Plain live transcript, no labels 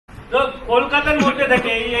কলকাতার মধ্যে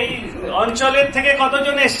থেকে এই অঞ্চলের থেকে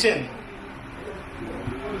কতজন এসছেন?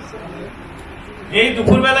 এই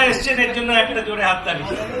দুপুরবেলা এসছেন, এর জন্য একটা জোরে হাততালি।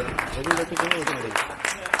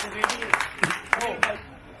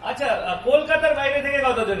 আচ্ছা, কলকাতার বাইরে থেকে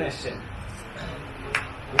কতজন এসছেন?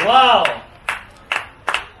 Wow,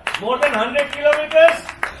 more than 100 kilometers?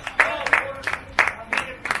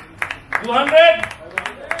 200?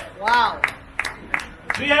 Wow.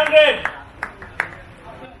 300?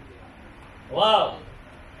 Wow.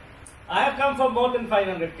 I have come from more than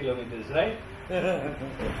 500 kilometers, right?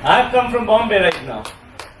 I have come from Bombay right now.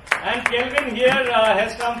 And Kelvin here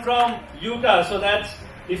has come from Utah, so that's,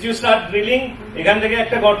 if you start drilling, এখান থেকে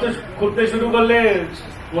একটা গর্ত খুঁড়তে শুরু করলে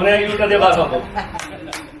মনে হয় Yuta দিয়ে বার হবো।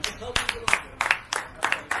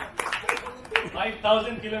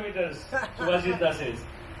 5,000 kilometers, Subhajit Das says.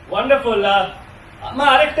 Wonderful. My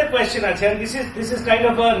arekta question ache, and this is kind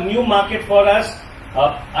of a new market for us.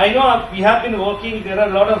 I know we have been working, there are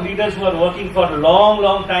a lot of leaders who are working for a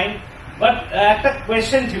long time, but একটা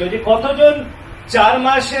question ছিল যে কতজন 4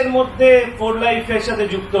 মাসের মধ্যে four লাইফের সাথে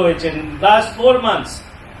যুক্ত হয়েছেন? Last 4 months.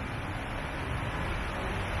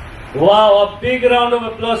 Wow, a big round of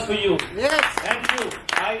applause for you. Yes. Thank you.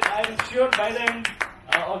 I'm sure by the end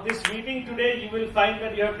of this meeting today, you will find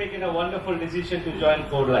that you have taken a wonderful decision to join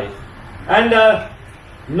Core Life. And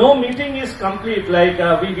no meeting is complete. Like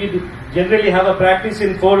we generally have a practice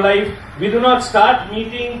in Core Life. We do not start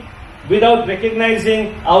meeting without recognizing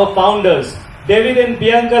our founders. David and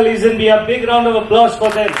Bianca Lisenby, a big round of applause for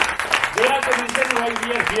them. They are the reason why we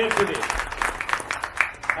are here today.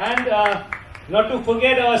 And not to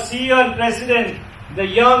forget our CEO and President, the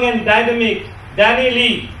young and dynamic Danny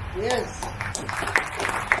Lee. Yes.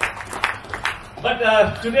 But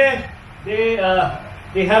today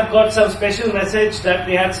they have got some special message that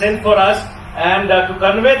they had sent for us, and to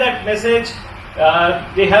convey that message,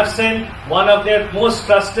 they have sent one of their most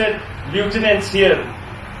trusted lieutenants here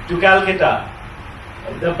to Calcutta,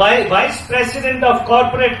 the Vice President of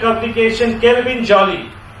Corporate Communication, Kelvin Jolly.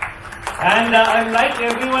 And I'd like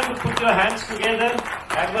everyone to put your hands together.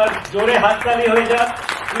 Ekbar jore haat tali hoye ja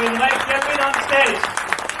to invite Kelvin on stage.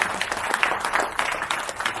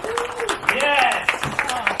 Yes.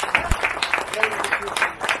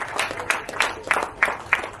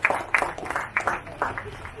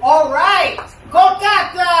 All right,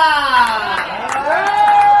 Kolkata,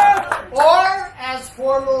 or as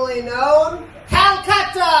formerly known,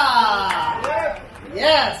 Calcutta.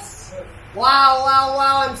 Yes. Wow,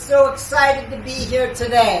 I'm so excited to be here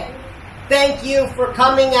today. Thank you for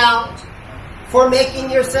coming out, for making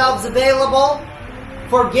yourselves available,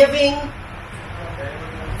 for giving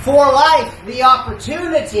For Life the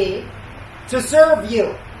opportunity to serve you.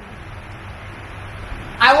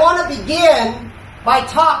 I want to begin by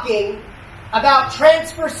talking about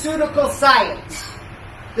transferceutical science.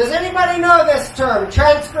 Does anybody know this term,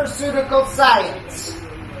 transferceutical science?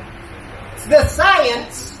 It's the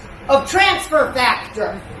science of transfer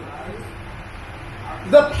factor.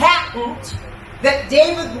 The patent that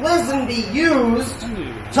David Lisenby used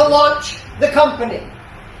to launch the company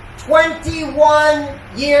 21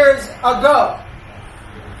 years ago.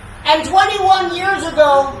 And 21 years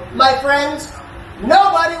ago, my friends,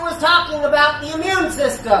 nobody was talking about the immune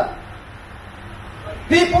system.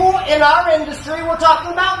 People in our industry were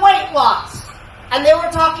talking about weight loss. And they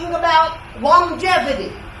were talking about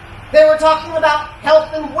longevity. They were talking about health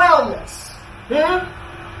and wellness.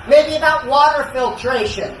 Maybe about water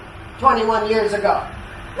filtration 21 years ago.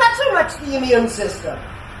 Not so much the immune system.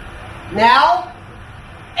 Now,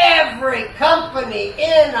 every company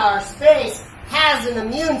in our space has an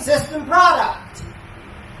immune system product.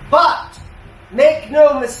 But, make no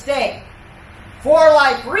mistake, For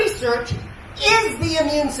Life Research is the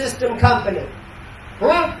immune system company.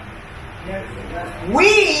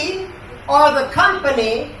 We are the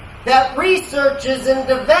company that researches and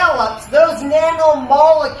develops those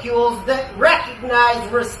nanomolecules that recognize,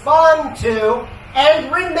 respond to,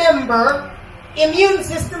 and remember immune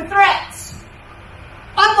system threats.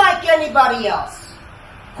 Unlike anybody else.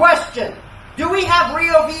 Question, do we have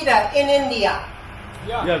Rio Vita in India?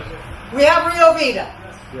 Yeah. Yes. We have Rio Vita.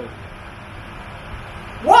 Yes.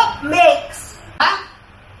 What makes,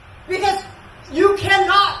 because you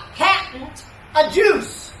cannot patent a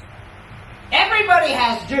juice. Everybody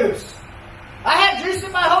has juice. I had juice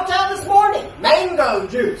at my hotel this morning. Mango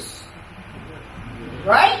juice.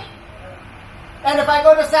 Right? And if I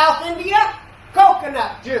go to South India,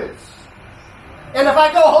 coconut juice. And if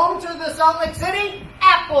I go home to the Salt Lake City,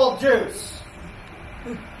 apple juice.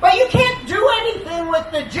 But you can't do anything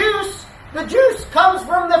with the juice. The juice comes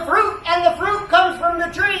from the fruit, and the fruit comes from the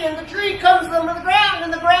tree, and the tree comes from the ground,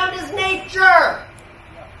 and the ground is nature. nature.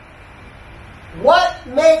 What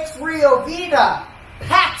makes Rio Vita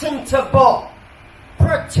patentable,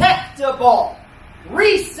 protectable,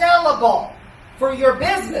 resellable for your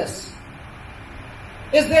business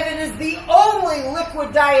is that it is the only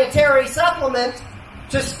liquid dietary supplement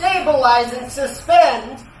to stabilize and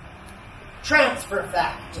suspend transfer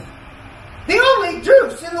factor. The only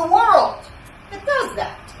juice in the world that does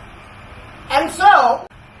that. And so,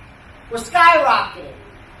 we're skyrocketing.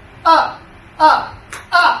 Up, up,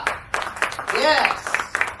 up. Yes.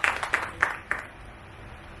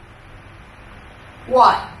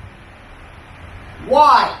 Why?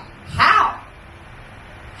 Why? How?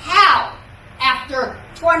 How, after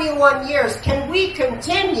 21 years, can we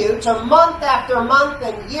continue to month after month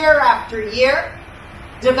and year after year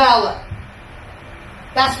develop?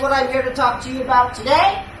 That's what I'm here to talk to you about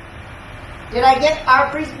today. Did I get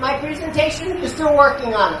my presentation? You're still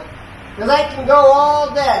working on it. Because I can go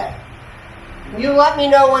all day. You let me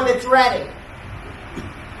know when it's ready.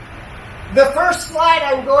 The first slide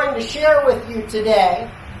I'm going to share with you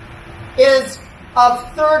today is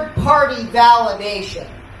of third-party validation.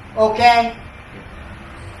 Okay?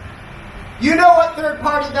 You know what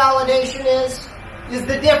third-party validation is? Is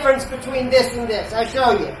the difference between this and this. I'll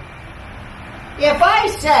show you. If I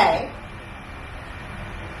say,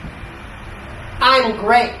 I'm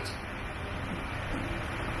great.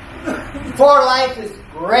 For Life is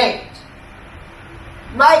great.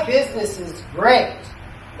 My business is great.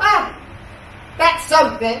 Well, that's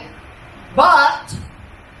something. But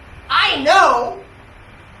I know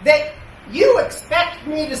that you expect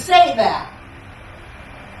me to say that.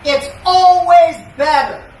 It's always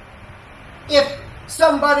better if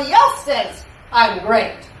somebody else says I'm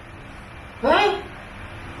great.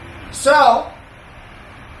 So,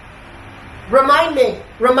 remind me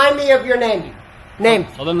of your name.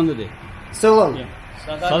 Sadananda Dey. Sulun. Yeah.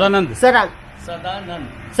 Sadananda.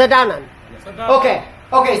 Sadanand.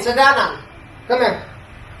 Okay, Sadanand. Come here.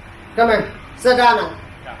 Sadanand.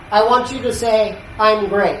 Yeah. I want you to say, I'm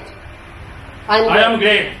great. I am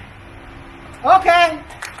great. Okay.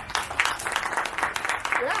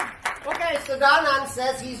 Yeah. Okay, Sadanand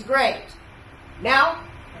says he's great. Now,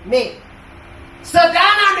 me.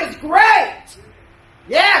 Sadanand is great!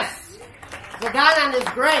 Yes! Sadanand is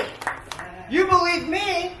great. You believe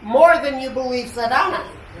me more than you believe Sadanand.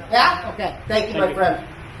 Yeah? Okay. Thank you, my friend.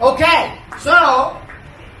 Okay. So,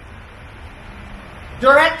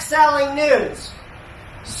 direct selling news.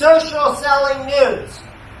 Social selling news.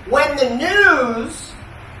 When the news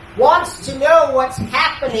wants to know what's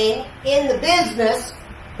happening in the business,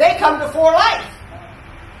 they come to For Life.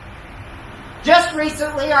 Just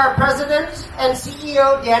recently, our president and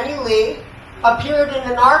CEO, Danny Lee, appeared in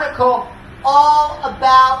an article all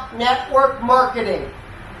about network marketing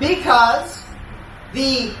because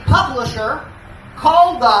the publisher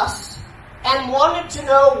called us and wanted to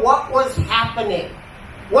know what was happening,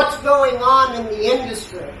 what's going on in the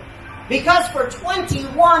industry. Because for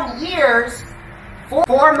 21 years,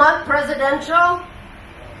 4-month presidential,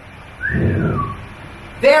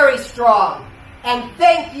 very strong. And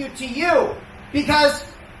thank you to you, because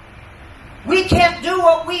we can't do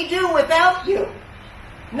what we do without you.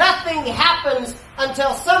 Nothing happens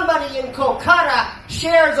until somebody in Kolkata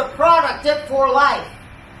shares a product at For Life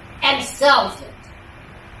and sells it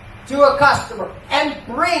to a customer and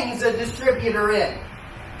brings a distributor in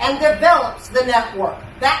and develops the network.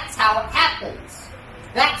 That's how it happens.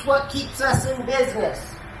 That's what keeps us in business.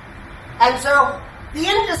 And so the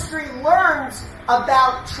industry learns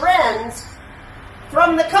about trends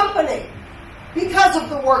from the company because of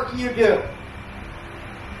the work you do.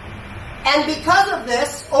 And because of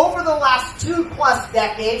this, over the last 2+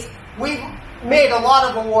 decades, we've made a lot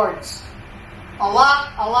of awards. A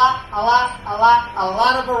lot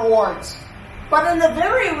of awards. But in a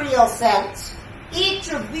very real sense,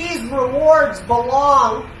 each of these rewards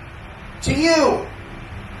belong to you.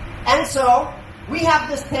 And so, we have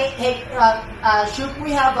this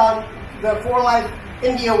we have on the For Life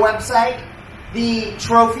India website, the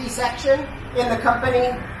trophy section in the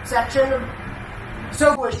company section.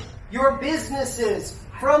 So, your businesses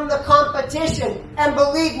from the competition. And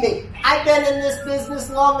believe me, I've been in this business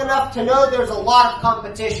long enough to know there's a lot of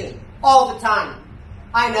competition all the time.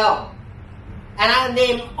 I know. And I'll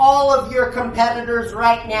name all of your competitors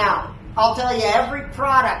right now. I'll tell you every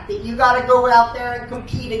product that you got to go out there and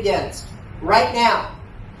compete against right now.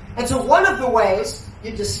 And so one of the ways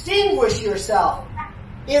you distinguish yourself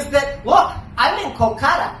is that, look, I'm in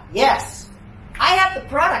Kolkata. Yes. I have the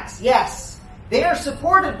products. Yes. They are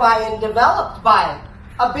supported by and developed by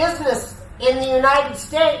a business in the United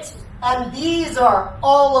States. And these are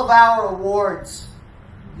all of our awards.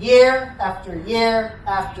 year after year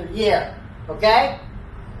after year. Okay?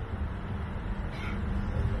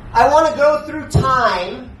 I want to go through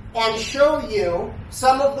time and show you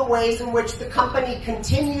some of the ways in which the company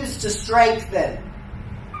continues to strengthen.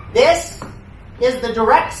 This is the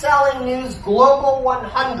Direct Selling News Global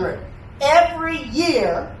 100. Every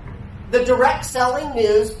year, the Direct Selling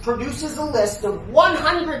News produces a list of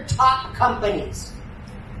 100 top companies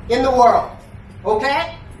in the world.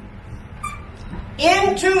 Okay?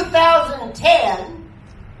 In 2010,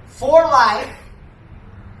 For Life,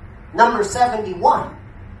 number 71.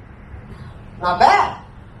 Not bad.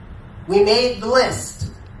 We made the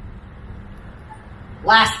list.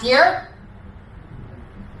 Last year,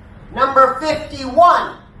 number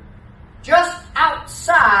 51. Just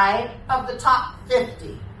outside of the top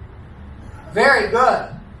 50. Very good.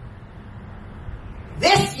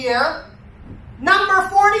 This year, number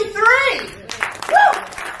 43. Woo!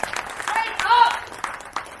 Right up!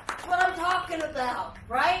 That's what I'm talking about,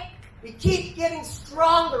 right? We keep getting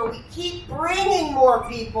stronger. We keep bringing more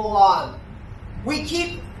people on. We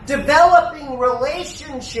keep developing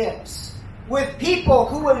relationships with people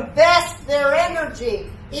who invest their energy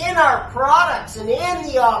in our products and in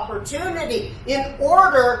the opportunity in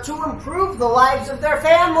order to improve the lives of their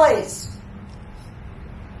families.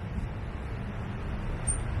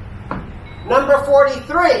 Number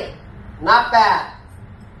 43. Not bad.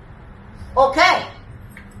 Okay.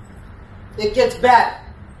 It gets better.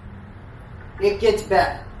 It gets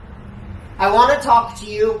better. I want to talk to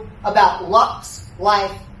you about Lux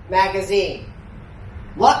Life magazine.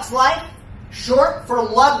 Lux Life, short for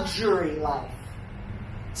Luxury Life.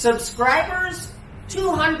 Subscribers,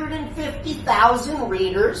 250,000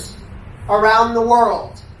 readers around the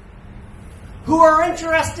world who are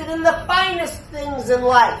interested in the finest things in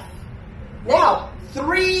life. Now,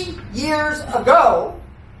 3 years ago,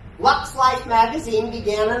 Lux Life magazine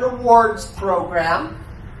began an awards program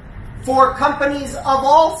for companies of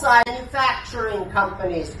all sizes, manufacturing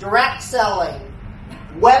companies, direct selling,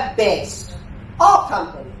 web-based, all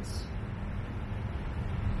companies.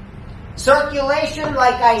 Circulation,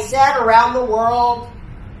 like I said, around the world.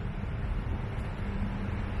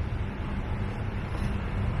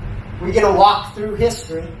 We're going to walk through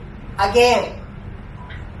history again.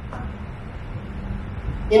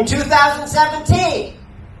 In 2017,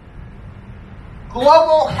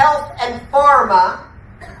 Global Health and Pharma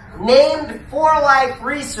named For Life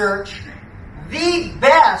Research the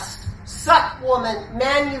best supplement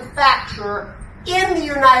manufacturer in the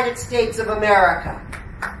United States of America.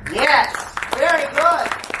 Yes, very good.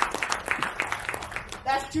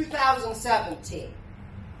 That's 2017.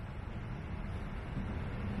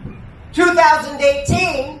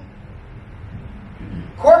 2018,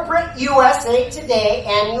 Corporate USA Today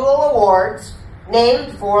Annual Awards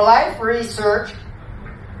named For Life Research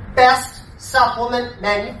Best Supplement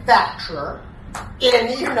Manufacturer in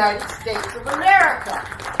the United States of America.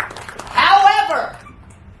 However,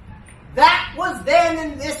 that was then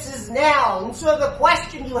and this is now. And so the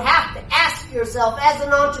question you have to ask yourself as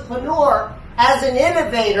an entrepreneur, as an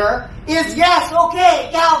innovator, is yes, okay,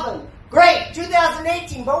 Calvin, great,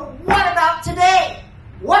 2018, but what about today?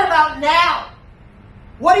 What about now?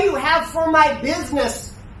 What do you have for my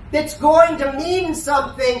business that's going to mean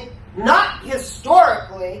something not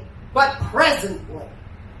historically, but presently?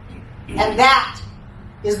 And that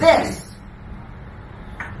is this.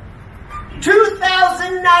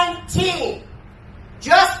 2019,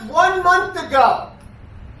 just 1 month ago,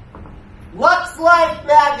 Lux Life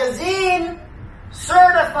magazine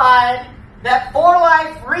certified that For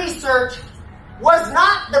Life Research was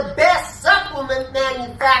not the best supplement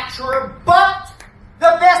manufacturer, but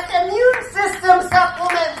the best immune system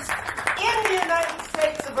supplements in the United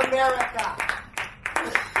States of America.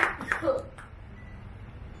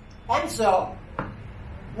 And so,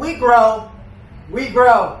 we grow, we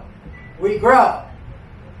grow, we grow.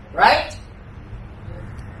 Right?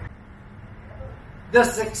 The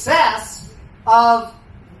success of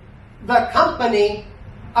the company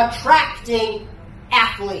attracting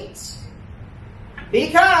athletes.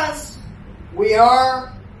 Because we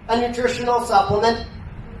are a nutritional supplement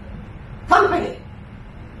company.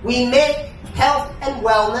 We make health and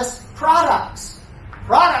wellness products.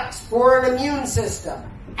 Products for an immune system.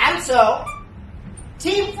 And so,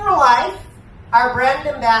 Team For Life, our brand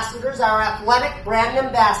ambassadors, our athletic brand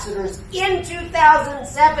ambassadors, in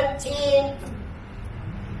 2017,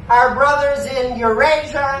 our brothers in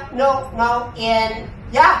Eurasia,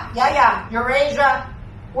 Eurasia,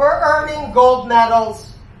 were earning gold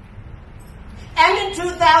medals. And in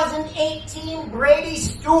 2018, Brady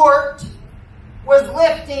Stewart was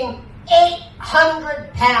lifting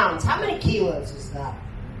 800 pounds. How many kilos is that?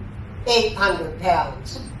 800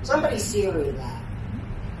 pounds. Somebody Siri that.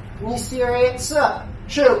 Can you Siri it? So,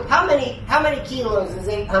 shoot, how many kilos is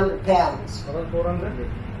 800 pounds? Around 400.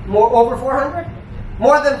 More, over 400?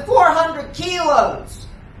 More than 400 kilos.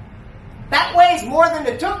 That weighs more than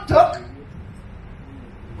a tuk-tuk.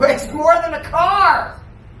 Weighs more than a car.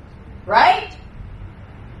 Right?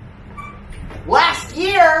 Last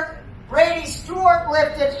year, Brady Stewart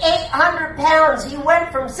lifted 800 pounds. He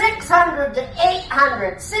went from 600 to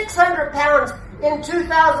 800. 600 pounds in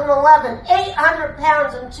 2011. 800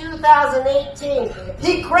 pounds in 2018.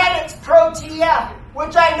 He credits ProTF,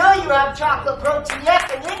 which I know you have chocolate ProTF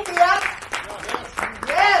in India.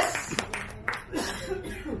 Yes.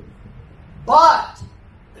 But,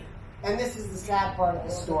 and this is the sad part of the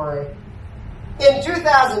story, in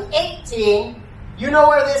 2018, you know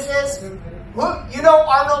where this is? You know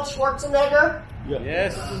Arnold Schwarzenegger? Yeah.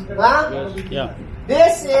 Yes. Huh? Yes. Yeah.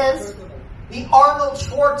 This is the Arnold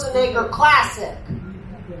Schwarzenegger Classic.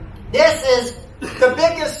 This is the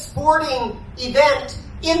biggest sporting event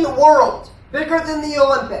in the world. Bigger than the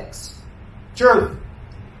Olympics. Truth.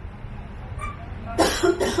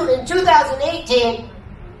 In 2018,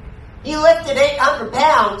 he lifted 800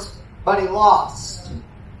 pounds, but he lost.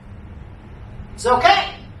 It's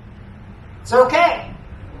okay. It's okay.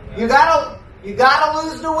 You gotta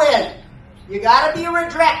lose to win. You gotta be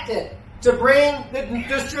rejected to bring the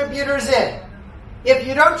distributors in. If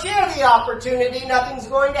you don't share the opportunity, nothing's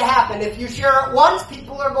going to happen. If you share it once,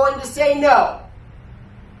 people are going to say no.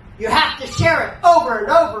 You have to share it over and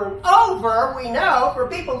over and over, we know, for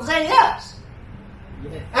people to say yes.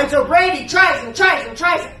 And so Brady tries and tries and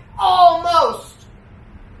tries, almost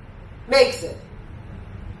makes it.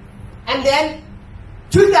 And then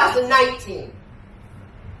 2019.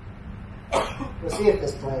 We'll see if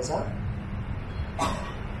this plays, huh?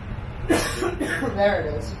 There it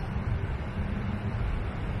is.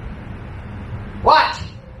 Watch.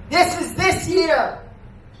 This is this year.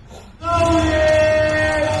 Oh,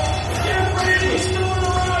 yeah! Give Brady Stewart a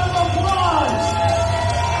round of applause!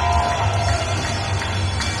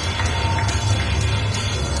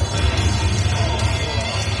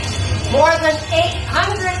 More than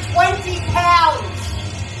 820 pounds.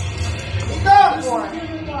 Go for it.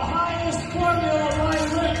 The highest formula by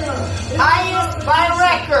record. Highest by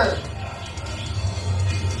record.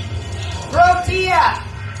 ProTF.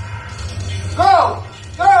 Go.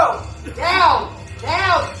 Down.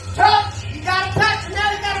 Touch. You gotta touch, and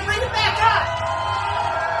now you gotta bring it back up.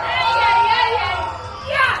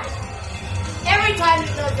 Yeah. Every time he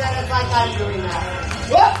does that, it's like I'm doing that.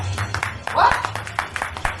 What?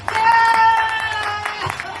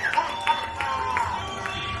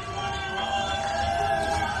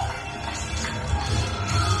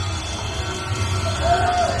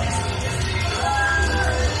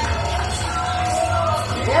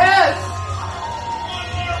 Yes.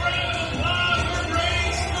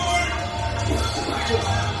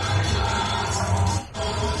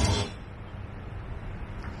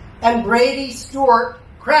 And Brady Stewart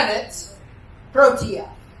credits ProTF.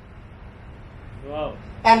 Wow.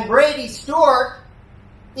 And Brady Stewart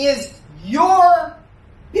is your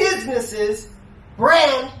business's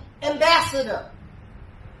brand ambassador.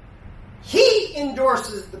 He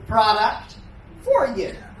endorses the product for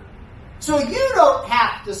you. So you don't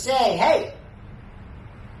have to say, hey,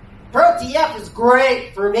 ProTF is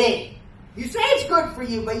great for me. You say it's good for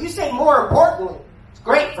you, but you say more importantly, it's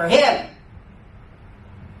great for him.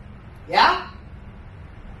 Yeah?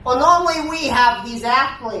 Well, normally we have these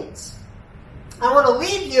athletes. I want to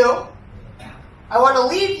leave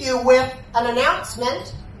you with an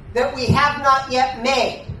announcement that we have not yet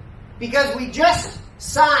made. Because we just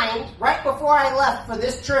signed, right before I left for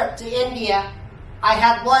this trip to India, I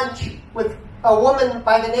had lunch with a woman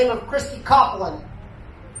by the name of Christy Copland.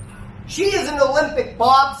 She is an Olympic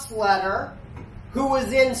bobsledder who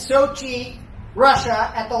was in Sochi,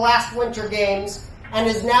 Russia at the last Winter Games and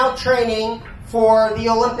is now training for the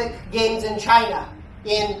Olympic Games in China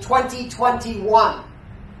in 2021.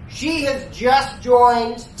 She has just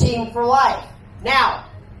joined Team for Life. Now,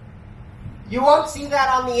 you won't see that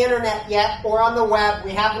on the internet yet or on the web.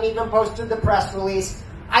 We haven't even posted the press release.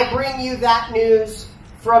 I bring you that news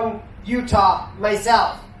from Utah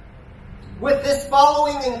myself with this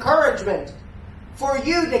following encouragement for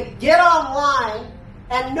you to get online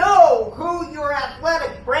and know who your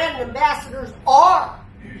athletic brand ambassadors are.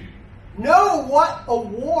 Know what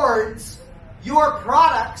awards your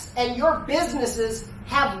products and your businesses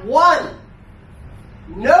have won.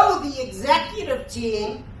 Know the executive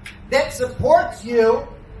team that supports you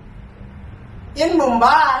in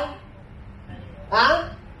Mumbai. Huh?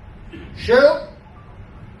 Shu,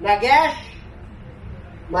 Nagesh,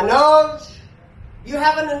 Manoj, you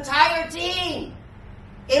have an entire team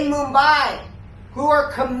in Mumbai who are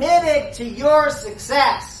committed to your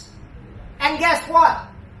success. And guess what?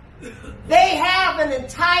 They have an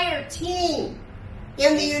entire team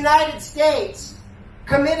in the United States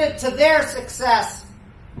committed to their success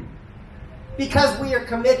because we are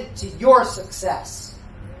committed to your success.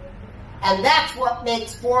 And that's what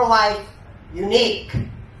makes 4Life unique.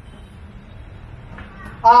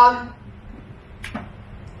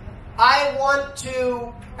 I want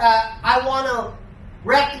to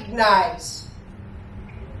recognize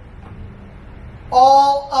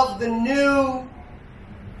all of the new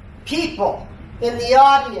people in the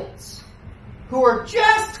audience who are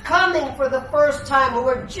just coming for the first time, who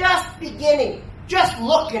are just beginning, just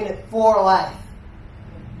looking at 4Life.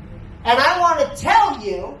 And I want to tell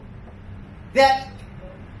you that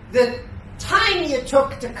the time you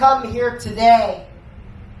took to come here today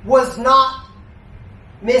was not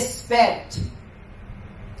misspent.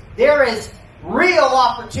 There is real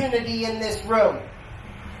opportunity in this room.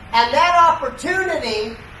 And that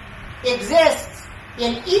opportunity exists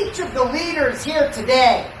in each of the leaders here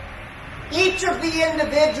today. Each of the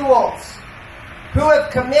individuals who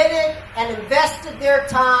have committed and invested their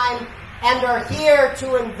time and are here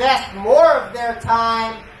to invest more of their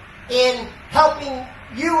time in helping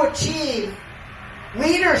you achieve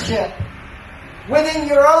leadership within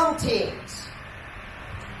your own teams.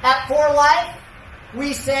 At 4Life,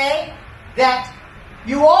 we say that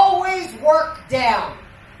you always work down.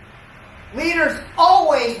 Leaders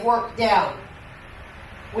always work down.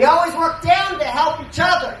 We always work down to help each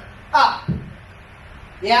other up.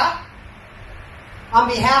 Yeah? On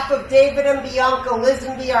behalf of David and Bianca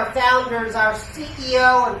Lisenby, our founders, our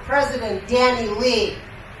CEO and President Danny Lee,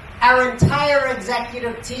 our entire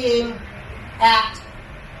executive team at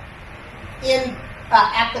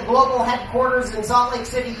the global headquarters in Salt Lake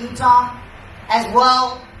City, Utah, as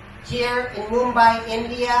well here in Mumbai,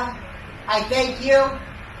 India, I thank you,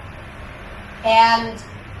 and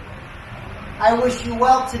I wish you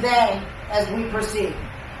well today as we proceed.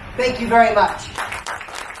 Thank you very much.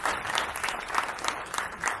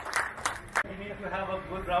 We need to have a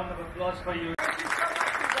good round of applause for you.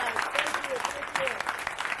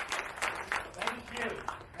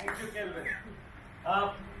 Thank you, Kelvin.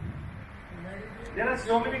 There are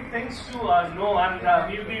so many things to know, and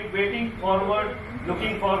we'll be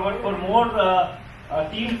looking forward for more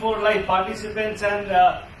Team 4Life participants, and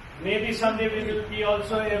maybe someday we will be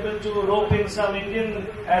also able to rope in some Indian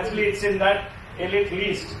athletes in that elite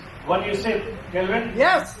list. What do you say, Kelvin?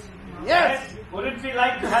 Yes. Yes. And wouldn't we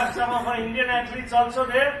like to have some of our Indian athletes also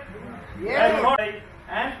there? Yes.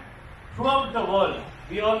 And throughout the world,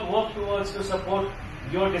 we all work towards to support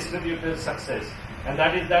your distributors' success, and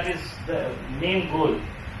that is the main goal.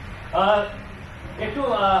 একটু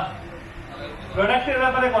প্রোডাক্টের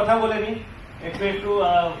ব্যাপারে কথা বলে নি, একটু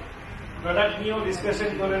product নিয়েও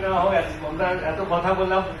discussion করে নেওয়া হয়। আমরা এত কথা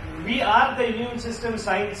বললাম। We are the immune system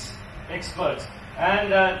science experts, and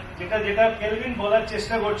যেটা কেলভিন বলার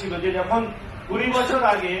চেষ্টা করছিল যে যখন 20 বছর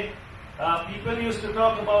আগে people used to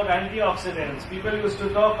talk about antioxidants, people used to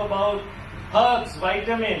talk about herbs,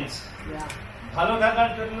 vitamins, ভালো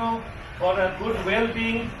থাকার জন্য, for a good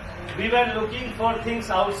well-being, we were looking for things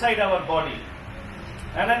outside our body.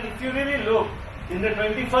 And if you really look, in the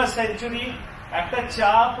 21st century, একটা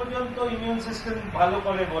চা পর্যন্ত immune system ভালো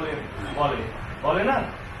করে বলে না?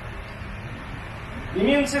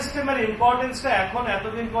 ইমিউন সিস্টেমের ইম্পর্টেন্সটা এখন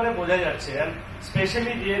এতদিন পরে বোঝা যাচ্ছে, and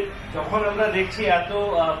স্পেশালি যে যখন আমরা দেখছি এত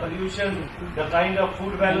pollution, the kind of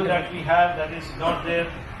food value that we have that is not there,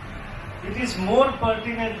 it is more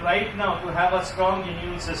pertinent right now to have a strong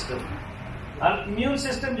immune system. R immune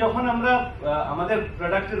system যখন আমরা আমাদের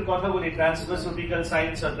প্রোডাক্টের কথা বলি, ট্রান্সফারসিউটিক্যাল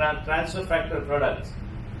সায়েন্স আর ট্রান্সফার ফ্যাক্টর প্রোডাক্টস,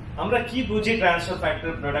 আমরা কি বুঝি transfer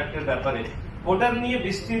factor প্রোডাক্টের ব্যাপারে, ওটার নিয়ে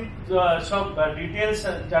বিস্তৃত সব ডিটেলস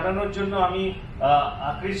জানানোর জন্য আমি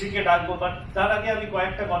আকৃষিকে ডাকবো। বাট তার আগে আমি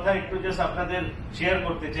কয়েকটা কথা একটু জাস্ট আপনাদের শেয়ার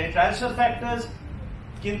করতে চাই। ট্রান্সফার ফ্যাক্টরস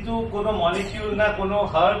কিন্তু কোনো মলিকিউল না, কোনো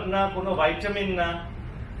হার্ব না, কোনো ভাইটামিন না।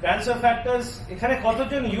 ট্রান্সফার ফ্যাক্টরস, এখানে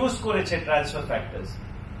কতজন ইউজ করেছে transfer factors?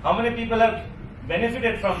 How many people have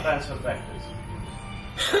benefited from transfer factors?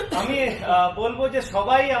 আমি বলবো যে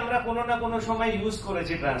সবাই আমরা কোনো না কোনো সময় ইউজ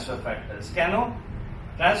করেছি ট্রান্সফার ফ্যাক্টরস। কেন?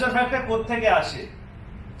 ট্রান্সফার ফ্যাক্টর কোত্থেকে আসে?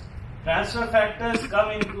 Transfer factors come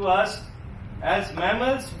into us as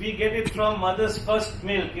mammals. We get it from mother's first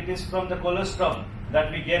milk. It is from the colostrum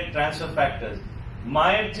that we get transfer factors.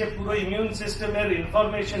 মায়ের যে পুরো ইমিউন সিস্টেমের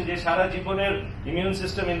ইনফরমেশন, যে সারা জীবনের ইমিউন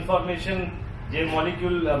সিস্টেম ইনফরমেশন যে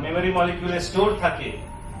molecule, memory মলিকিউলে store থাকে,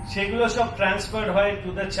 সেগুলো সব ট্রান্সফার্ড হয় to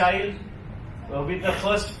the child with the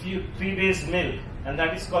first 3 days milk. and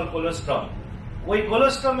that is called colostrum. ওই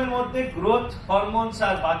কোলোস্ট্রামের মধ্যে গ্রোথ হরমোনস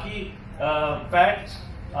আর বাকি ফ্যাটস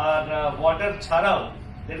আর ওয়াটার ছাড়াও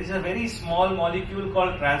there is a very small molecule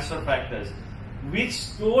called transfer factors which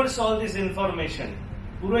stores all this information.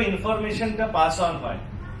 পুরো ইনফরমেশনটা pass on হয়।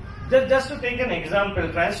 Just to take an example,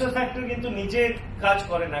 transfer factor কিন্তু নিজে কাজ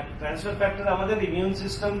করে না, transfer factor আমাদের ইমিউন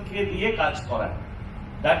সিস্টেমকে দিয়ে কাজ করায়।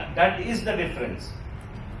 That is the difference.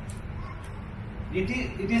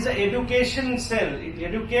 It is an education cell. It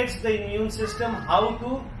educates the immune system how to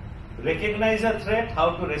recognize a threat, how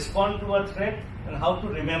to respond to a threat, and how to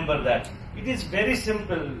remember that. It is very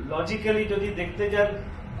simple. Logically, যদি দেখতে যান,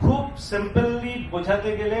 খুব simply বোঝাতে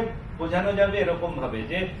গেলে বোঝানো যাবে এরকম ভাবে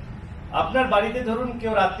যে আপনার বাড়িতে ধরুন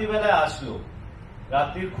কেউ রাত্রিবেলায় আসলো,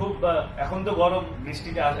 রাত্রির খুব এখন তো গরম,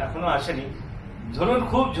 বৃষ্টিটা এখনো আসেনি, ধরুন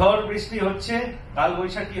খুব ঝড় বৃষ্টি হচ্ছে, কাল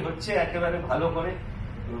বৈশাখী হচ্ছে একেবারে ভালো করে,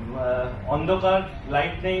 অন্ধকার,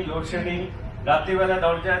 লাইট নেই, লোডশেডিং, রাত্রিবেলা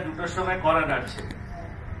দরজা 2টোর সময় কড়া নাড়ছে,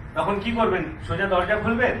 তখন কি করবেন? সোজা দরজা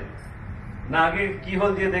খুলবেন না আগে কি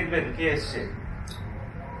হোল দিয়ে দেখবেন কে এসছে?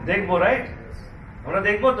 দেখবো, রাইট? আমরা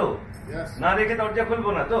দেখবো তো, না দেখে দরজা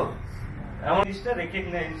খুলবো না তো। এমন জিনিসটা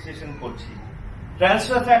রেকগনাইজেশন করছি।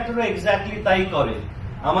 ট্রান্সফার ফ্যাক্টরও এক্স্যাক্টলি তাই করে।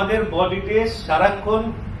 আমাদের বডিতে সারাক্ষণ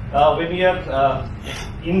when we are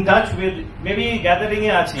in touch with, maybe gathering e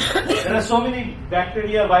achi, there are so many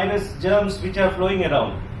bacteria, virus, germs which are flowing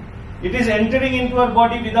around. It is entering into our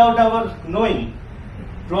body without our knowing,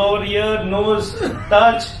 through our ear, nose,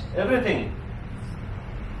 touch, everything.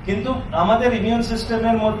 কিন্তু আমাদের immune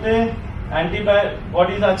সিস্টেমের মধ্যে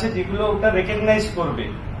antibodies আছে যেগুলো ওটা recognise করবে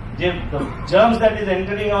যে germs that is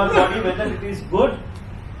entering our body, whether it is good,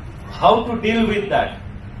 how to deal with that.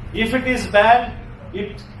 If it is bad,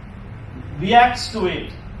 it reacts to it.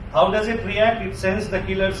 How does it react? It sends the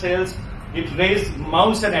killer cells, it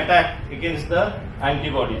mounts an attack against the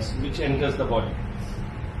antibodies which enters the body,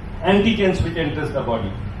 antigens which enters the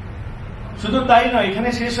body. শুধু তাই নয়, এখানে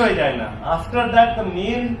শেষ হয়ে যায় না। After that, the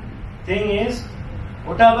main thing is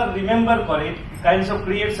ওটা আবার রিমেম্বার করে, it kinds of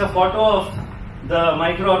creates a photo of the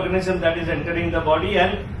microorganism that is entering the body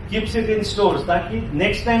and keeps it in stores, তাকি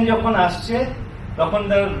next time যখন আসছে তখন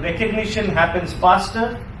the recognition happens faster,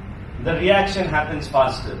 the reaction happens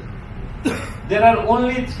faster. There are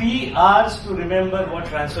only 3 R's to remember what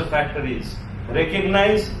transfer factor is: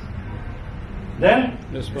 recognize, then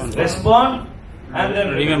respond, and then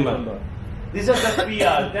remember. These are the 3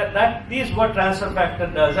 R's. That is what transfer factor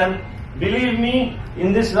does. And believe me, in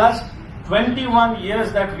this last 21 years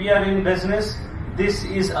that we are in business, this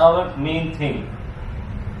is our main thing.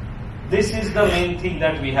 This is the main thing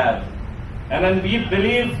that we have. And then we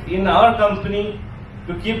believe in our company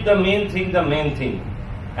to keep the main thing.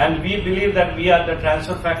 And we believe that we are the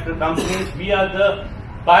transfer factor companies. We are the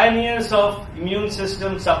pioneers of immune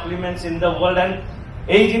system supplements in the world. And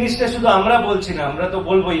এই জিনিসটা শুধু আমরা বলছি না, আমরা তো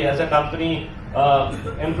বলবোই as a company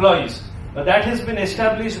employees. But that has been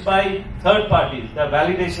established by third parties, the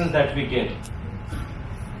validations that we get.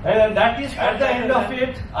 And that is at the end of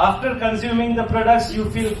it, after consuming the products, you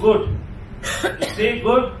feel good. You stay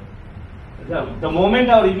good. The moment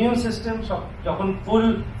our immune system যখন full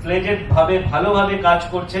fledged ভাবে ভালোভাবে কাজ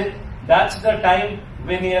করছে, that's the time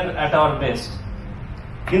when we are at our best.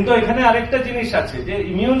 কিন্তু এখানে আরেকটা জিনিস আছে যে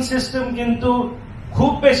ইমিউন সিস্টেম কিন্তু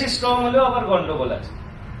খুব বেশি স্ট্রং হলেও আবার গন্ডগোল আছে।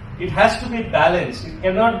 It has to be balanced. It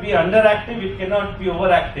cannot be underactive, it cannot be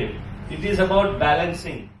overactive. It is about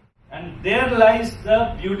balancing. And there lies the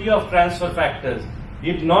beauty of transfer factors.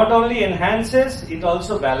 It not only enhances, it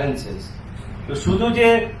also balances. তো শুধু যে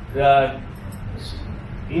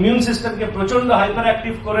immune সিস্টেমকে প্রচন্ড hyper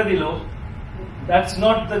active করে দিল, that's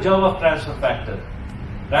not the job of transfer factor.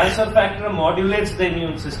 Transfer factor modulates the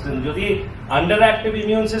immune system. যদি underactive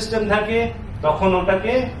immune system থাকে তখন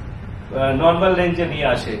ওটাকে নর্মাল রেঞ্জে নিয়ে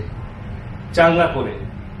আসে চাঙ্গা করে,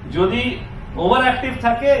 যদি overactive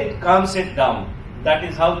থাকে it calms it down. That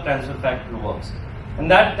is how transfer factor works. And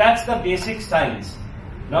that's the basic science.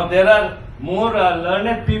 Now there are more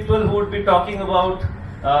learned people who would be talking about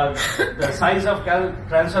the size of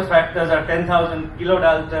transfer factors are 10,000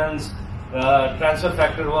 kilodaltons, transfer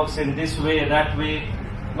factor works in this way, that way.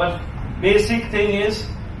 But basic thing is,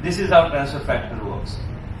 this is how transfer factor works.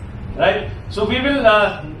 Right? So we will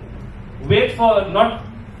wait for, not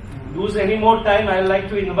lose any more time. I would like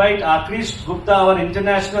to invite Akrish Gupta, our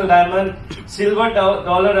International Diamond Silver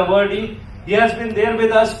Dollar awardee. He has been there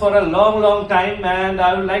with us for a long time, and I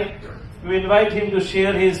would like to invite him to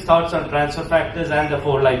share his thoughts on transfer factors and the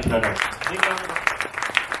 4 Life products.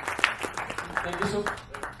 Thank you, sir.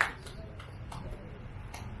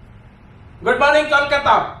 Good morning,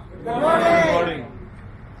 Kolkata. Good morning.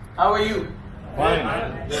 How are you? Fine.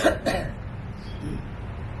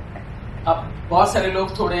 अब बहुत सारे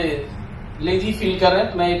लोग थोड़े lazy feel कर रहे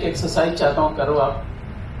हैं, मैं एक एक्सरसाइज चाहता हूँ करो आप,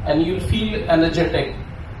 and you feel energetic.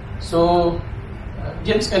 So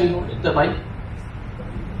James, can you hold the mic?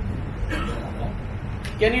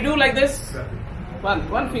 Can you do like this?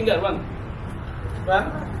 One finger, one,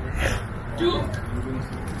 2,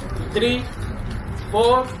 3,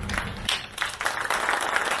 4.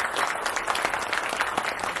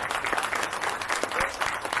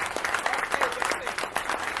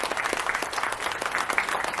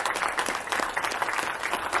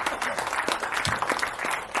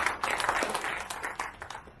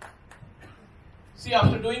 See,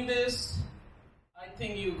 after doing this, I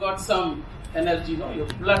think you got some energy, no? Your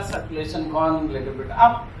blood circulation gone a little bit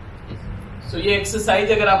up. So ये exercise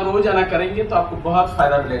अगर आप रोज आना करेंगे तो आपको बहुत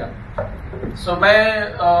फायदा मिलेगा. So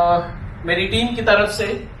मैं मेरी टीम की तरफ से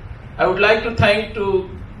I would like to thank to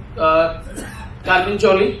Calvin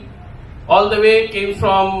Jolie, all the way came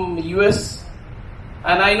from US,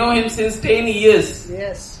 and I know him since 10 years.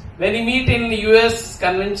 Yes. When we meet in the US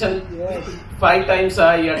convention, Yes. 5 times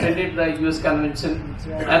I attended the US convention,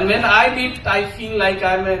 right. and when I meet, I feel like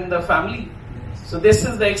I'm in the family. So this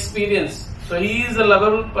is the experience. So he is a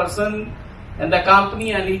lovable person in the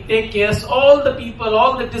company, and he take care of all the people,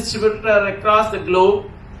 all the distributors across the globe,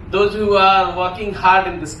 those who are working hard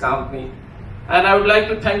in this company. And I would like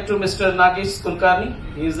to thank to Mr. Nagesh Kulkarni.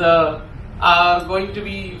 He is going to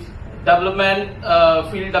be development,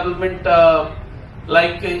 field development,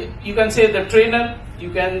 like you can say the trainer, you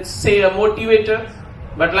can say a motivator,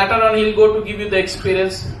 but later on he'll go to give you the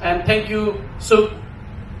experience. And thank you, Suk.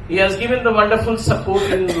 He has given the wonderful support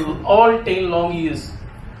in all 10 long years.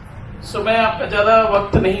 So मैं आपका ज्यादा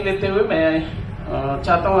वक्त नहीं लेते हुए मैं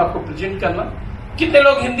चाहता हूँ आपको प्रेजेंट करना. कितने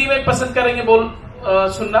लोग हिंदी में पसंद करेंगे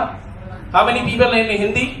सुनना? How many people in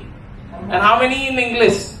Hindi and how many in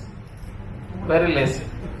English? Very less.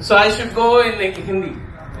 So I should go in Hindi.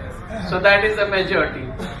 So that is the majority.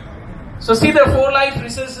 So see, the 4Life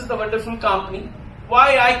Research is the wonderful company.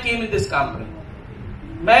 Why I came in this company?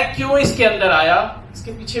 मैं क्यों इसके अंदर आया,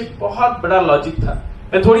 इसके पीछे बहुत बड़ा logic था.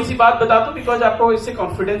 मैं थोड़ी सी बात बताता हूँ बिकॉज आपको इससे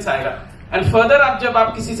कॉन्फिडेंस आएगा. एंड फर्दर आप जब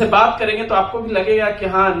आप किसी से बात करेंगे तो आपको भी लगेगा कि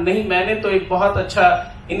हाँ नहीं, मैंने तो एक बहुत अच्छा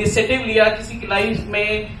इनिशिएटिव लिया किसी की लाइफ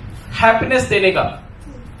में हैप्पीनेस देने का.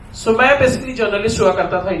 सो मैं बेसिकली जर्नलिस्ट हुआ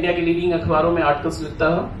करता था, इंडिया की लीडिंग अखबारों में आर्टिकल्स लिखता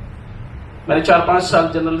था. मैंने 4-5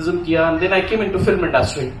 साल जर्नलिज्म किया, and then I came into film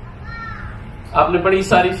industry. आपने बड़ी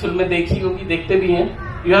सारी फिल्में देखी होगी, देखते भी हैं.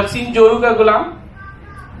 यू हैव सीन जोरू का गुलाम.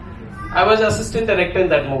 I was assistant director in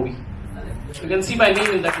that movie. You can see my name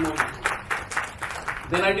in that movie.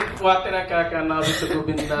 Then I did Kuatera Kaka, Navisa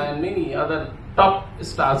Govinda, and many other top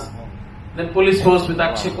stars. Then Police Force with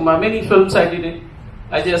Akshay Kumar. Many films I did it.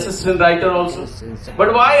 I did assistant writer also.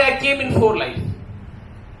 But why I came in 4Life?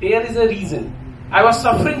 There is a reason. I was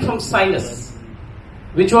suffering from sinus,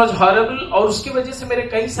 which was horrible. और उसकी वजह से मेरे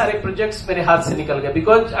कई सारे projects मेरे हाथ से निकल गए.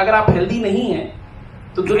 Because अगर आप हेल्दी नहीं हैं,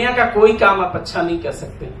 तो दुनिया का कोई काम आप अच्छा नहीं कर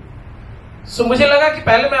सकते. सो मुझे लगा कि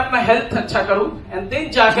पहले मैं अपना हेल्थ अच्छा करूं, एंड देन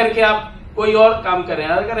जाकर के आप कोई और काम करें.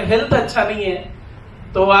 अगर हेल्थ अच्छा नहीं है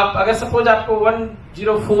तो आप, अगर सपोज आपको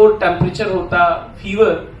 104 टेम्परेचर होता,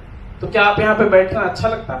 फीवर, तो क्या आप यहाँ पे बैठना अच्छा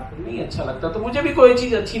लगता? नहीं अच्छा लगता. तो मुझे भी कोई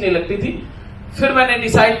चीज अच्छी नहीं लगती थी. फिर मैंने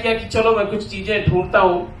डिसाइड किया कि चलो मैं कुछ चीजें ढूंढता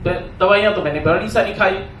हूँ. दवाइयां तो मैंने बड़ी सारी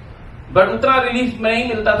खाई, बट उतना रिलीफ नहीं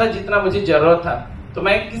मिलता था जितना मुझे जरूरत था. तो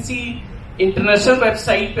मैं किसी इंटरनेशनल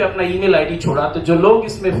वेबसाइट पे अपना ईमेल आईडी छोड़ा. तो जो लोग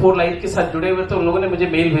इसमें 4Life के साथ जुड़े हुए थे उन लोगों ने मुझे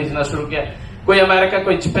मेल भेजना शुरू किया. कोई अमेरिका,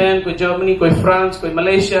 कोई जापान, कोई जर्मनी, कोई फ्रांस, कोई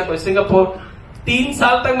मलेशिया, कोई सिंगापुर. 3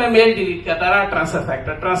 साल तक मैं मेल डिलीट करता रहा. Transfer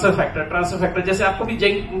factor, transfer factor, transfer factor. जैसे आपको भी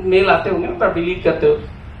मेल आते होंगे ना, तो आप डिलीट करते हो.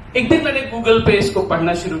 एक दिन मैंने गूगल पे इसको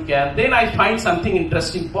पढ़ना शुरू किया. Then I find something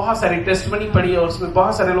interesting. बहुत सारी टेस्टमनी पढ़ी और उसमें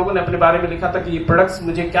बहुत सारे लोगों ने अपने बारे में लिखा था कि ये प्रोडक्ट्स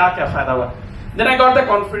मुझे क्या क्या फायदा हुआ. Then I got the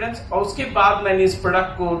confidence, और उसके बाद मैंने इस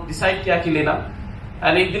प्रोडक्ट को डिसाइड किया कि लेना.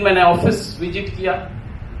 एंड एक दिन मैंने ऑफिस विजिट किया,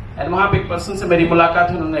 एंड वहां पे एक पर्सन से मेरी मुलाकात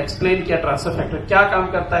हुई. उन्होंने एक्सप्लेन किया ट्रांसफर फैक्टर क्या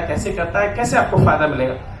काम करता है, कैसे करता है, कैसे आपको फायदा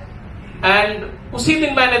मिलेगा. एंड उसी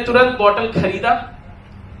दिन मैंने तुरंत बॉटल खरीदा.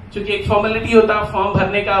 क्योंकि एक फॉर्मेलिटी होता है फॉर्म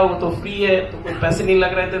भरने का, वो तो फ्री है, तो कोई पैसे नहीं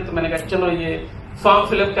लग रहे थे. तो मैंने कहा चलो ये फॉर्म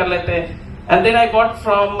फिलअप कर लेते हैं. And then I got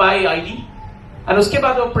from my ID. And उसके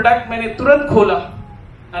बाद वो प्रोडक्ट मैंने तुरंत खोला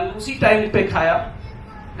एंड उसी टाइम पे खाया.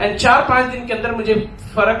 एंड 4-5 दिन के अंदर मुझे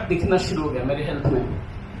फर्क दिखना शुरू हो गया मेरे हेल्थ में.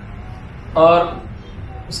 और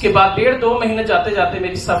उसके बाद 1.5-2 महीने जाते जाते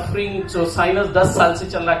मेरी सफरिंग, जो साइनस 10 साल से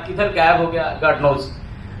चल रहा, किधर गायब हो गया, गॉड नोज.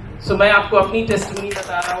 सो मैं आपको अपनी टेस्टमनी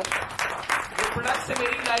बता रहा हूँ, ये प्रोडक्ट से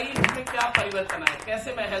मेरी लाइफ में क्या परिवर्तन आया,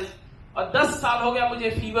 कैसे मैं हेल्थ. और 10 साल हो गया मुझे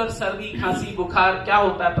फीवर, सर्दी, खांसी, बुखार क्या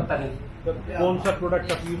होता है पता नहीं. कौन सा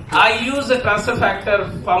प्रोडक्ट आप use? I use the transfer factor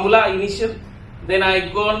formula initial, then I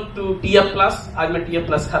go on to TF plus. आज मैं TF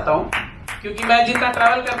plus खाता हूँ क्योंकि मैं जितना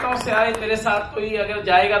ट्रैवल करता हूँ शायद मेरे साथ कोई अगर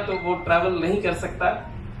जाएगा तो वो ट्रैवल नहीं कर सकता.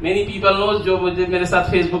 Many people knows जो मुझे मेरे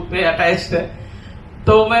साथ फेसबुक पे अटैच्ड है.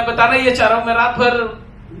 तो मैं बताना ये चाह रहा हूँ, मैं रात भर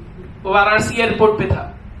वाराणसी एयरपोर्ट पे था.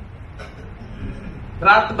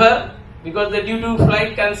 रात भर because due to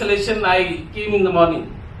flight cancellation I came in the morning.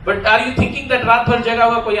 But are you thinking that रात भर जगा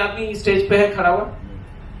हुआ कोई आदमी स्टेज पे है खड़ा हुआ?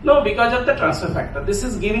 No, because of the transfer factor. This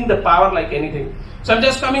is giving the power like anything. So I'm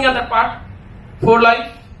just coming at that part. For life,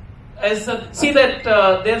 see that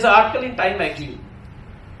there's an article in Time magazine.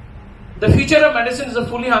 The future of medicine is a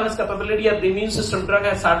fully harnessed capability of the immune system. Drug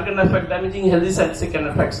has certain effect, damaging healthy cells, sick and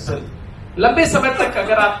affect cells. लंबे समय तक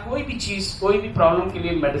अगर आप कोई भी चीज, कोई भी प्रॉब्लम के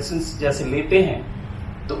लिए मेडिसिन जैसे लेते हैं,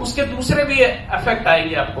 तो उसके दूसरे भी इफेक्ट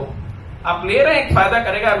आएंगे आपको. आप ले रहे हैं, एक फायदा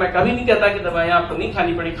करेगा. मैं कभी नहीं कहता कि दवाएं आपको नहीं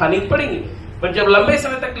खानी पड़ेंगी, पर जब लंबे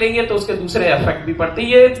समय तक लेंगे तो उसके दूसरे इफेक्ट भी पड़ते.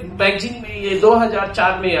 ये मैगजीन में ये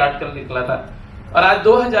 2004 में आर्टिकल निकला था और आज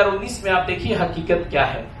 2019 में आप देखिए हकीकत क्या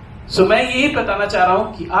है. सो मैं यही बताना चाह रहा हूं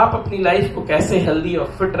कि आप अपनी लाइफ को कैसे हेल्दी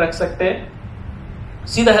और फिट रख सकते हैं.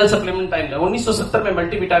 सीधा हेल्थ सप्लीमेंट टाइम में 1970 में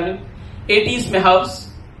मल्टीविटामिन, 80s में हर्ब्स,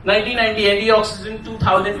 1990 एंटीऑक्सीडेंट,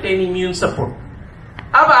 2010 इम्यून सपोर्ट.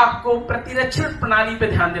 अब आपको प्रतिरक्षण प्रणाली पे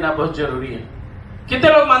ध्यान देना बहुत जरूरी है. कितने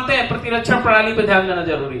लोग मानते हैं प्रतिरक्षण प्रणाली पे ध्यान देना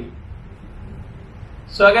जरूरी है?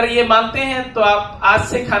 सो अगर ये मानते हैं तो आप आज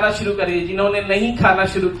से खाना शुरू करिए. जिन्होंने नहीं खाना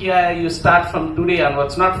शुरू किया है, you start from today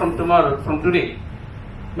onwards, not from tomorrow, from today.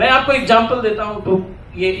 मैं आपको एग्जांपल देता हूं. तो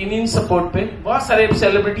ये इम्यून सपोर्ट पे बहुत सारे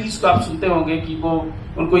सेलिब्रिटीज को आप सुनते होंगे कि वो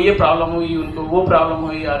उनको ये प्रॉब्लम हुई, उनको वो प्रॉब्लम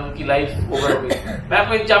हुई और उनकी लाइफ ओवर हो गई. मैं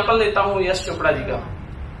आपको एग्जांपल देता हूं यश चोपड़ा जी का.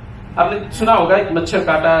 आपने सुना होगा एक मच्छर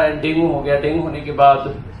काटा, डेंगू हो गया, डेंगू होने के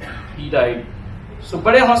बाद ही डाइड. सो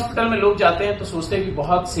बड़े हॉस्पिटल में लोग जाते हैं तो सोचते हैं कि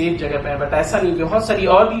बहुत सेफ जगह पे है, बट ऐसा नहीं. बहुत सारी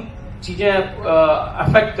और भी चीजें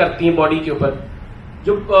अफेक्ट करती हैं बॉडी के ऊपर.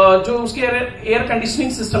 जो उसके एयर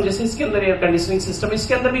कंडीशनिंग सिस्टम, जैसे इसके अंदर एयर कंडीशनिंग सिस्टम,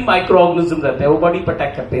 इसके अंदर भी माइक्रो ऑर्गेनिज्म रहते हैं. वो बॉडी पर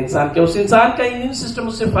अटैक करते हैं इंसान के. उस इंसान का इम्यून सिस्टम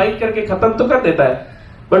उससे फाइट करके खत्म तो कर देता है,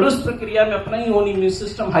 बट उस प्रक्रिया में अपना ही own immune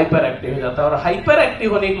system hyper active हो जाता है. और हाइपर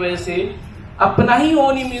एक्टिव होने की वजह से अपना ही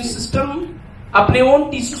ओन इम्यून सिस्टम अपने ओन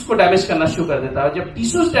टिश्यूज को डैमेज करना शुरू कर देता है. जब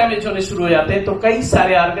टिश्यूज डैमेज होने शुरू हो जाते हैं तो कई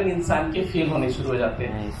सारे ऑर्गन इंसान के फेल होने शुरू हो जाते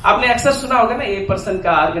हैं. आपने अक्सर सुना होगा ना, 1%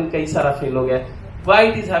 का ऑर्गन कई सारा फेल हो गया. Why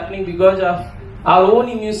it is happening? Because of our own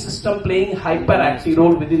immune system playing hyper active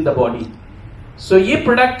role with in the body. सो ये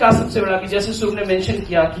प्रोडक्ट का सबसे बड़ा, जैसे शुभ ने मेंशन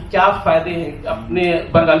किया कि क्या फायदे हैं, अपने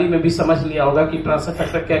बंगाली में भी समझ लिया होगा कि ट्रांसफर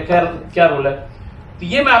फैक्टर क्या रोल है. तो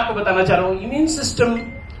ये मैं आपको बताना चाह रहा हूं इम्यून सिस्टम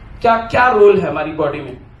क्या रोल है हमारी बॉडी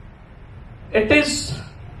में. It is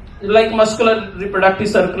like muscular, reproductive,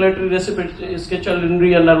 circulatory, respiratory, स्केचुअल,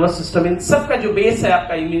 इंद्रिय, नर्वस सिस्टम. इन सब का जो बेस है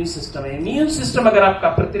आपका इम्यून सिस्टम है. इम्यून सिस्टम अगर आपका,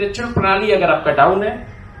 प्रतिरक्षण प्रणाली अगर आपका डाउन है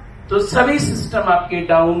तो सभी सिस्टम आपके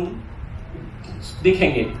डाउन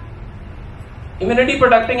दिखेंगे. इम्यूनिटी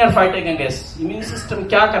प्रोटेक्टिंग और फाइटिंग अगेंस्ट. इम्यून सिस्टम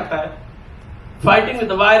क्या करता है? Fighting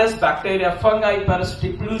with virus, bacteria, fungi,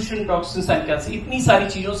 parasitic, pollution, toxins and cancer. इतनी सारी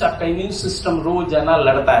चीजों से आपका इम्यून सिस्टम रोजाना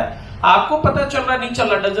लड़ता है. आपको पता चल रहा नहीं चल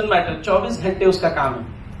रहा, डजंट मैटर, 24 घंटे उसका काम है.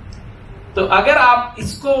 तो अगर आप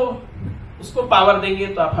उसको पावर देंगे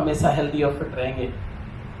तो आप हमेशा हेल्दी और फिट रहेंगे.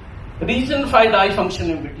 Reason 5 die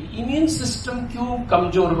फंक्शनबिलिटी. इम्यून सिस्टम क्यों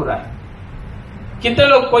कमजोर हो रहा है? कितने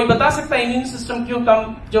लोग, कोई बता सकता है इम्यून सिस्टम क्यों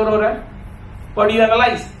कमजोर हो रहा है? What do you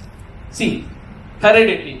analyse? C,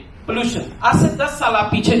 heredity, pollution. आज से 10 साल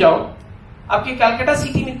आप पीछे जाओ, आपकी कलकत्ता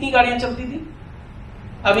सिटी में इतनी गाड़ियां चलती थी,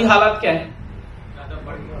 अभी हालात क्या है?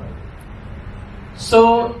 सो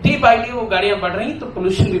डे बाय डे वो गाड़ियां बढ़ रही तो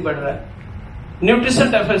पोल्यूशन भी बढ़ रहा है.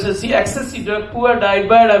 Nutrition deficiency, excessive drug, poor diet,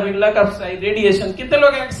 bad habit, lack of exercise, radiation. कितने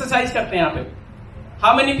लोग एक्सरसाइज करते हैं यहाँ पे?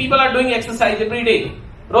 How many people are doing exercise every day?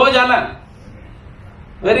 रोज आना?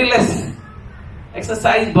 Very less.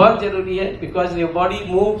 एक्सरसाइज बहुत जरूरी है because your body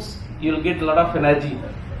moves, you will get lot of energy.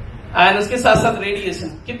 And उसके साथ साथ रेडिएशन.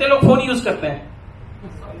 कितने लोग फोन यूज करते हैं?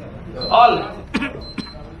 ऑल.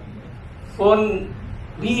 फोन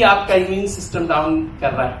भी आपका इम्यून सिस्टम डाउन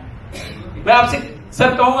कर रहा है. मैं आपसे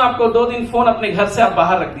सर कहूंगा आपको 2 दिन फोन अपने घर से आप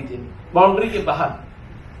बाहर रख दीजिए, बाउंड्री के बाहर.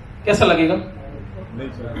 कैसा लगेगा?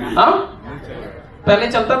 हाँ, पहले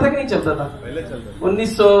चलता था कि नहीं चलता था? पहले चलता था.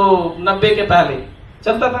 1990 के पहले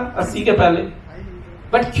चलता था, 80 के पहले.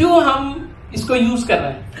 बट क्यों हम इसको यूज कर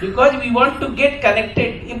रहे हैं? Because we want to get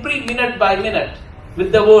connected every minute by minute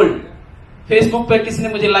with the world. Facebook पे किसने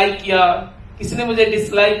मुझे लाइक किया, किसने मुझे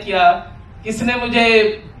डिसलाइक किया, किसने मुझे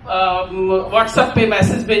व्हाट्सएप पे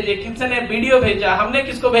मैसेज भेजे, किसने वीडियो भेजा, हमने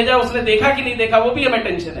किसको भेजा, उसने देखा कि नहीं देखा, वो भी हमें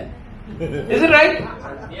टेंशन है. Is it right?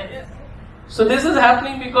 So this is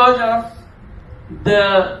happening because of the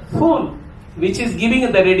phone which is giving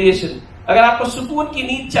the radiation. अगर आपको सुकून की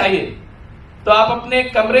नींद चाहिए तो आप अपने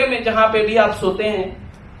कमरे में जहां पे भी आप सोते हैं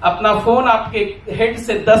अपना फोन आपके हेड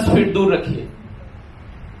से 10 फीट दूर रखिए.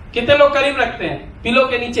 कितने लोग करीब रखते हैं? पिलो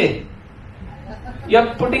के नीचे. You are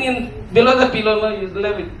putting in below the pillow, no? You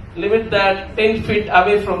leave it that 10 feet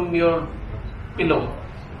away from your pillow.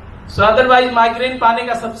 So otherwise migraine पाने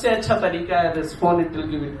का सबसे अच्छा तरीका है this phone, it will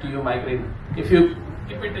give it to you migraine if you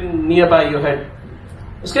keep it in nearby your head.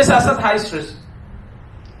 उसके साथ साथ high stress,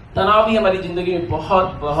 तनाव भी हमारी जिंदगी में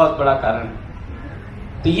बहुत बहुत बड़ा कारण है.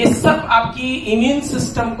 तो ये सब आपकी इम्यून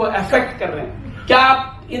सिस्टम को अफेक्ट कर रहे हैं. क्या आप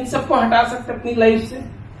इन सबको हटा सकते हैं अपनी लाइफ से?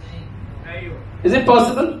 Is it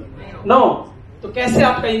possible? नो. तो कैसे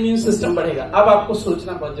आपका इम्यून सिस्टम बढ़ेगा? अब आपको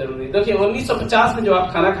सोचना बहुत जरूरी है. देखिए 1950 में जो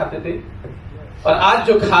आप खाना खाते थे और आज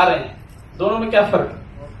जो खा रहे हैं, दोनों में क्या फर्क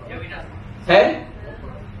है?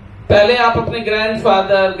 पहले आप अपने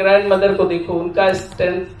ग्रैंडफादर ग्रैंडमदर को देखो, उनका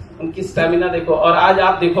स्ट्रेंथ, उनकी स्टेमिना देखो, और आज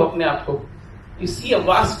आप देखो अपने आप को. You see a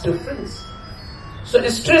vast difference. So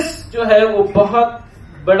stress जो है वो बहुत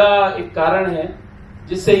बड़ा एक कारण है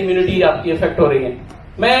जिससे इम्यूनिटी आपकी इफेक्ट हो रही है.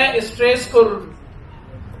 मैं स्ट्रेस को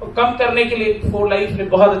कम करने के लिए फॉर लाइफ ने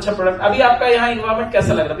बहुत अच्छा प्रोडक्ट. अभी आपका यहाँ इन्वायरमेंट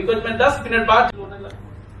कैसा लग रहा है? बिकॉज मैं 10 मिनट बाद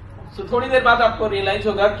सो थोड़ी देर बाद आपको रियलाइज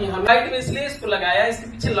होगा कि हम लाइट में इसलिए इसको लगाया, इसके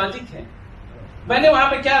पीछे लॉजिक है. मैंने वहां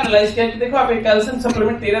पे क्या एनालाइज किया कि देखो आप एक कैल्शियम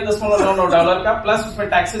सप्लीमेंट $13.99 का, प्लस उसमें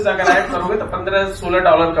टैक्सेस अगर ऐड करोगे तो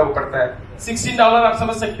 $15-16 का वो पड़ता है. $16 आप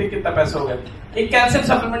समझ सकते हैं कितना पैसा हो गया. एक कैल्शियम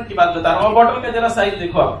सप्लीमेंट की बात बता रहा हूँ. बॉटल का जरा साइज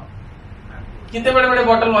देखो आप, कितने बड़े बड़े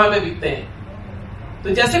बॉटल वहां पे बिकते हैं. तो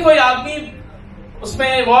जैसे कोई आदमी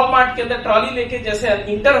उसमें वॉलमार्ट के अंदर ट्रॉली लेके जैसे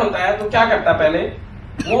इंटर होता है तो क्या करता है? पहले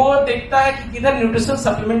वो देखता है कि किधर न्यूट्रिशनल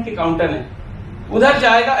सप्लीमेंट के काउंटर है, उधर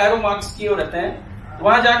जाएगा. एरो मार्क्स किए रहते हैं,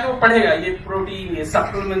 वहां जाके वो पढ़ेगा ये प्रोटीन, ये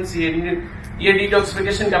सप्लीमेंट्स, ये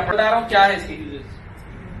डिटॉक्सिफिकेशन का पढ़ा रहा हूँ क्या है इसकी.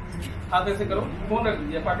 हाथ ऐसे करो, फोन रख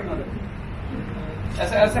दीजिए पॉकेट में,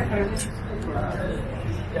 ऐसे ऐसे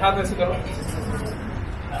हाथ ऐसे करो.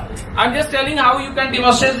 I am just telling how you can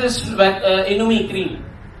demonstrate this इनुमी cream.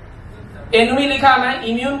 इनुमी लिखा है,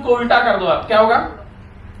 इम्यून को उल्टा कर दो आप, क्या होगा?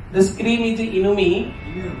 This cream is इनुमी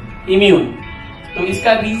immune. तो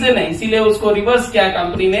इसका रीजन है, इसीलिए उसको रिवर्स किया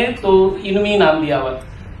कंपनी ने, तो इनुमी नाम दिया हुआ.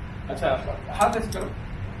 अच्छा हाथ ऐसे करो.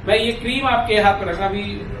 मैं ये क्रीम आपके हाथ में रखना, अभी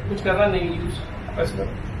कुछ करना नहीं, यूज ऐसे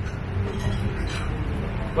करो.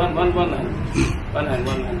 One hand.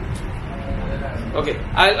 Okay,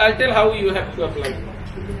 I tell how you have to apply.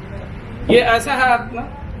 ये ऐसा है अपना,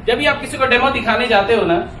 जब भी आप किसी को डेमो दिखाने जाते हो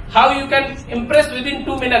ना, how you can impress with in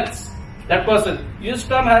 2 minutes that person. U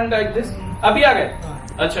turn hand like this. अभी आ गए?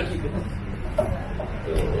 अच्छा ठीक है,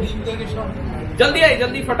 जल्दी आइए,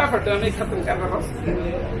 जल्दी फटाफट, मैं खत्म कर रहा हूँ.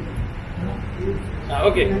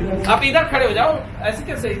 ओके, आप इधर खड़े हो जाओ. ऐसे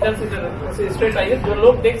कैसे? इधर से स्ट्रेट आइए, जो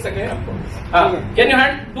लोग देख सके आपको. हाँ, can you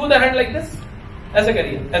hand do the hand like this. ऐसे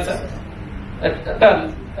करिए, ऐसा टर्न.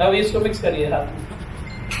 अब इसको मिक्स करिए, हाथ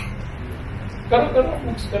करो करो,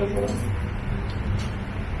 मिक्स करो.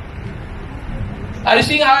 Are you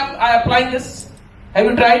seeing how I applying this? Have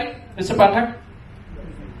you tried, Mr. Pathak?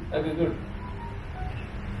 Okay, good.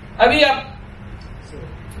 अभी आप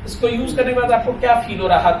इसको यूज करने के बाद आपको क्या फील हो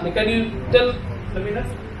रहा है हाथ में? कैन यू टेल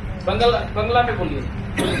बंगला में बोलिए.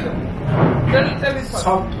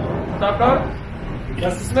 सॉफ्ट और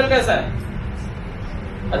स्मेल कैसा है?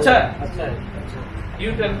 अच्छा है.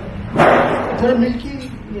 You tell. थोड़ा मिल्की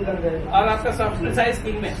और आपका सॉफ्टनेस है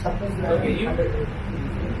स्किन में. ओके, यू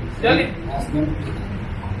चलिए.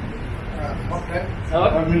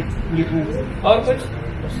 और कुछ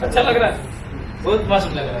अच्छा लग रहा है? बहुत मस्त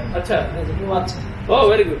लग रहा है. अच्छा, oh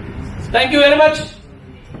very good, thank you very much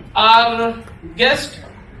our guest.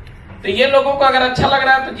 तो ये लोगों को अगर अच्छा लग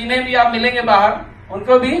रहा है तो जिन्हें भी आप मिलेंगे बाहर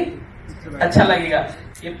उनको भी अच्छा लगेगा.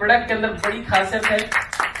 ये प्रोडक्ट के अंदर बड़ी खासियत है.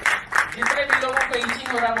 जितने भी लोगों को इचिंग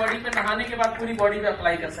हो रहा है बॉडी पे, नहाने के बाद पूरी बॉडी पे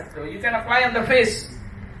अप्लाई कर सकते हो. You can apply on the face.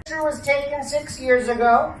 It was taken 6 years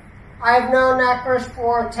ago. I've known Akrish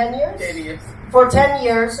for 10 years. 10 years. For 10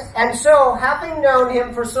 years, and so having known him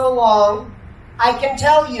for so long, I can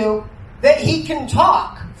tell you that he can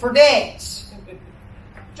talk for days.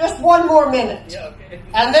 Just one more minute. Yeah, okay.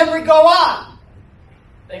 And then we go on.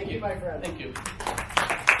 Thank you, my friend. Thank you.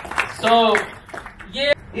 So,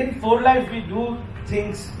 in For Life we do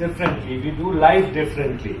things differently. We do life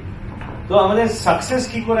differently. So, আমাদের success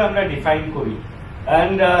কি করে আমরা define করি?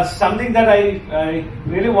 And something that I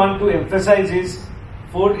really want to emphasize is,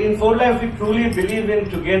 in For Life we truly believe in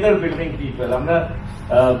together building people. And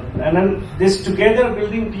then this together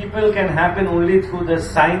building people can happen only through the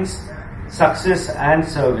science, success and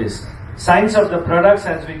service. science of the products,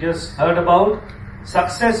 as we just heard about,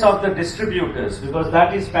 success of the distributors, because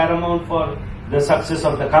that is paramount for the success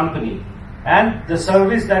of the company, and the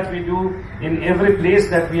service that we do in every place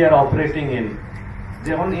that we are operating in.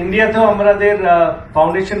 In India,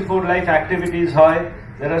 Foundation for Life activities hoy.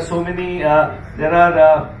 There are so many.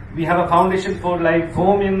 We have a Foundation for Life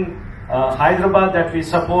home in Hyderabad that we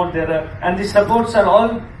support. And the supports are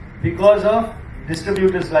all because of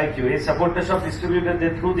distributors like you. Support the shop distributor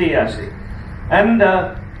they through the ashe. And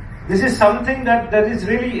this is something that is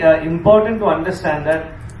really important to understand,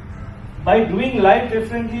 that by doing life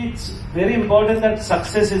differently, it's very important that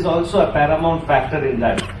success is also a paramount factor in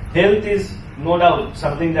that. Health is no doubt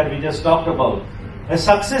something that we just talked about. A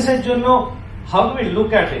success is, how do we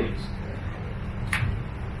look at it?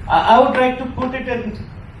 I would like to put it in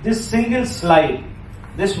this single slide.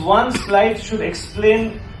 This one slide should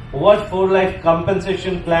explain what 4Life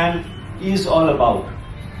compensation plan is all about.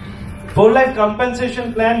 4Life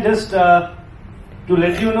compensation plan, just to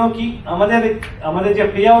let you know, ki amader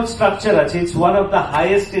je payout structure ache, it's one of the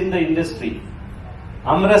highest in the industry.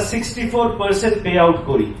 Amra 64% payout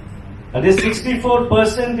kori. This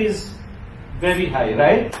 64% is very high,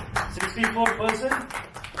 right? 64%.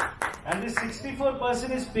 And this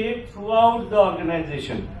 64% is paid throughout the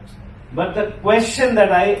organization. But the question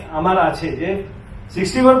that amar ache je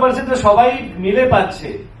 64% to shobai mile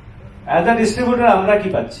pacche. As a distributor, amra ki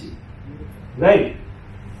pacchi. Right?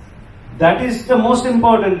 That is the most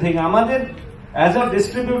important thing. Amader, as a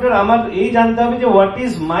distributor, amar ei jante hobe je what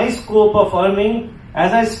is my scope of earning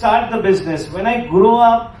as I start the business. When I grow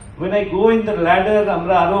up, when I go in the ladder,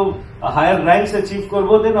 amra aro higher ranks achieve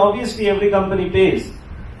korbo, then obviously every company pays.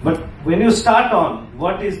 But when you start on,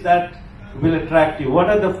 what is that will attract you? What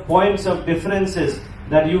are the points of differences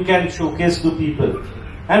that you can showcase to people?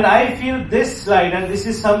 And I feel this slide, and this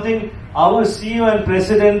is something our CEO and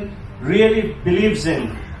President really believes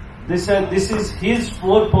in. This is his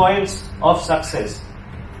 4 points of success.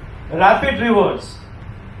 Rapid rewards.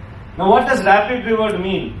 Now what does rapid reward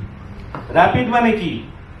mean? Rapid mane ki?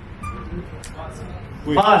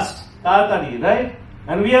 Fast, taratari, right?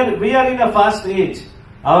 And we are in a fast age.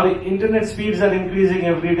 Our internet speeds are increasing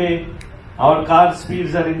every day. Our car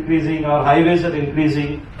speeds are increasing. Our highways are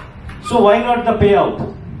increasing. So why not the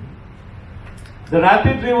payout? The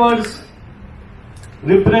rapid rewards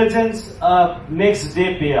represents a next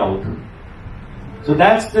day payout. So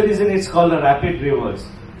that's the reason it's called a rapid rewards.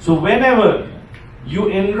 So whenever you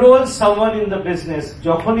enroll someone in the business,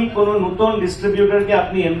 jokhoni kono nuton distributor ke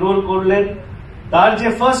apni enroll korlen, tar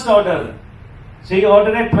je first order, say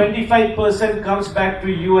order at 25% comes back to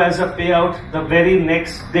you as a payout the very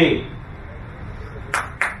next day.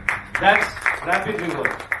 That's rapid reward.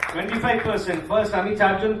 25%. First, আমি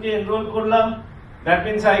 4 জনকে enroll করলাম. That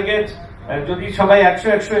means I get, যদি সবাই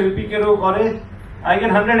 100 LP কেও করে, I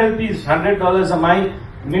get 100 LPs, $100. My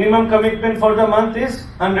minimum commitment for the month is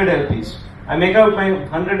 100 LPs. I make out my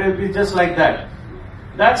 100 LPs just like that.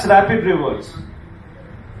 That's rapid rewards.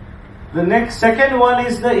 The second one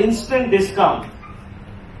is the instant discount.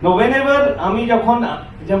 Now, whenever আমি যখন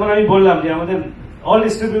যেমন আমি বললাম যে আমাদের all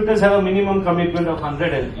distributors have a minimum commitment of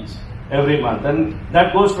 100 LPs every month, and that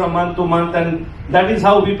goes from month to month, and that is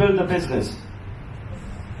how we build the business.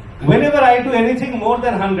 Whenever I do anything more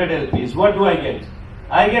than 100 LPs, what do I get?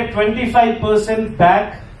 I get 25% back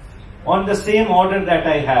on the same order that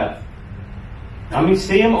I have. I mean,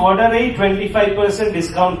 same order, 25%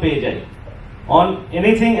 discount pay jai on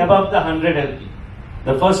anything above the 100 LP,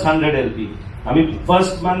 the first 100 LP. I mean,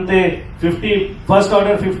 first month first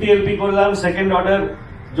order 50 LP korlam, second order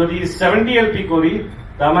jodi 70 LP kori,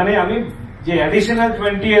 tar mane ami je additional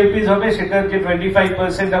 20 LPs hobe setar je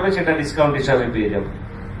 25% hobe seta discount hishabe peye jabo.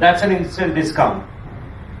 That's an instant discount.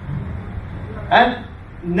 And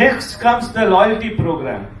next comes the loyalty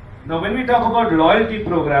program. Now, when we talk about loyalty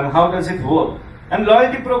program, how does it work? And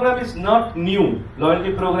loyalty program is not new.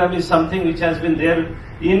 Loyalty program is something which has been there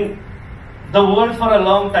in the world for a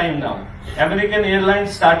long time now. American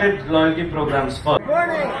Airlines started loyalty programs first. Good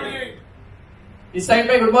morning. इस side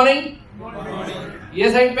पे good morning, ये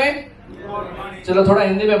side पे चलो थोड़ा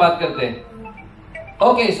हिंदी में बात करते हैं.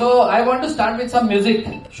 Okay, so I want to start with some music.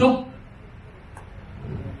 Shubh,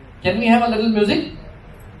 can we have a little music?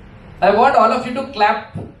 I want all of you to clap.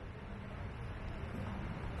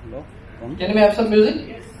 Can we have some music?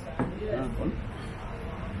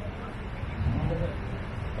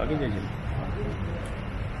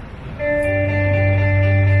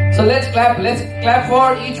 So let's clap for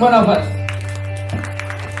each one of us.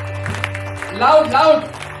 Loud.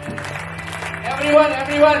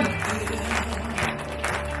 Everyone.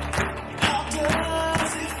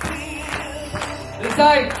 This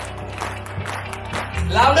side.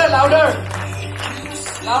 Louder, louder.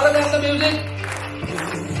 Louder than the music.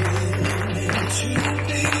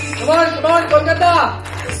 Come on, Kolkata.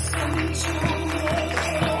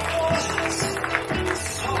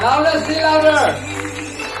 Louder, still louder.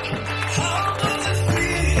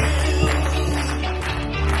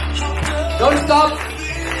 Don't stop.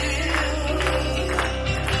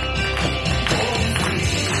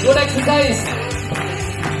 Good exercise.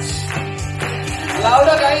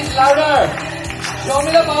 Louder, guys, louder. Show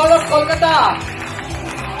me the power of Kolkata.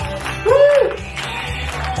 Woo!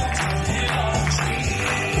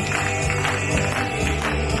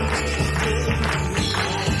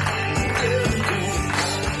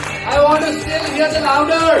 I want to still hear the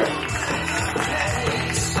louder.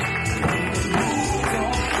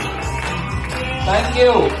 Thank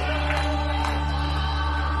you.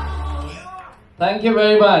 Thank you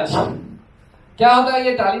very much. क्या होता है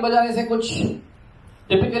ये ताली बजाने से कुछ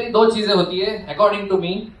typically दो चीजें होती है अकॉर्डिंग टू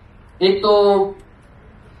मी. एक तो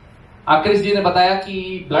आकृष जी ने बताया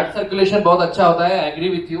कि ब्लड सर्कुलेशन बहुत अच्छा होता है. I agree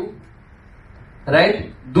with you,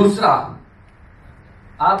 right. दूसरा,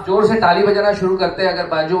 आप जोर से ताली बजाना शुरू करते हैं, अगर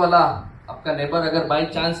बाजू वाला आपका नेबर अगर बाई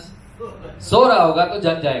चांस सो रहा होगा तो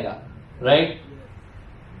जग जाएगा, right.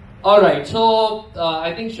 Alright, so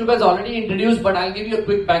I think Shubha has already introduced, but I'll give you a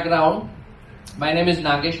quick background. My name is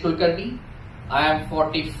Nagesh Kulkarni. I am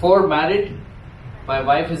 44, married. My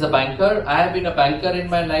wife is a banker. I have been a banker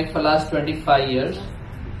in my life for last 25 years.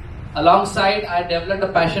 Alongside, I developed a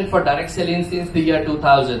passion for direct selling since the year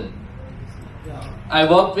 2000. I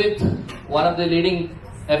worked with one of the leading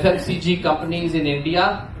FMCG companies in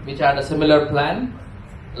India, which had a similar plan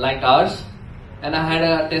like ours, and I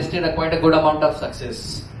had tested quite a good amount of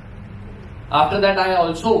success. After that, I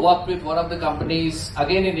also worked with one of the companies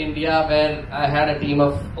again in India where I had a team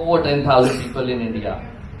of over 10,000 people in India.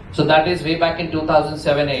 So that is way back in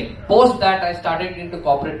 2007-8. Post that, I started into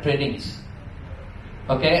corporate trainings.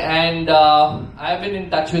 Okay, and I have been in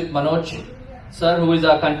touch with Manoj sir, who is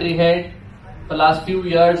our country head for last few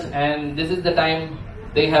years, and this is the time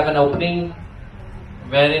they have an opening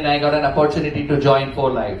wherein I got an opportunity to join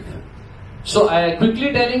 4Life. So I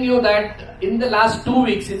quickly telling you that in the last 2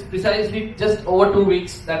 weeks, it's precisely just over 2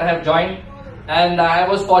 weeks that I have joined, and I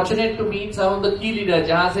was fortunate to meet some of the key leaders.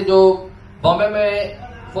 जहाँ से जो बॉम्बे में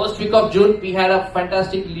first week of June we had a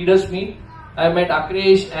fantastic leaders meet. I met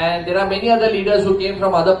Akrish, and there are many other leaders who came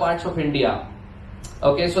from other parts of India.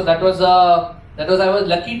 Okay, so that was I was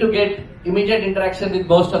lucky to get immediate interaction with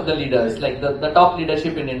most of the leaders, like the top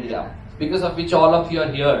leadership in India, because of which all of you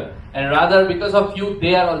are here, and rather because of you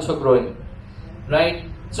they are also growing. Right?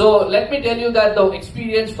 So let me tell you that the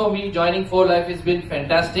experience for me joining 4Life has been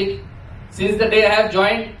fantastic. Since the day I have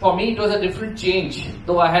joined, for me it was a different change.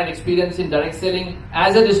 Though I had experience in direct selling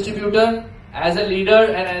as a distributor, as a leader,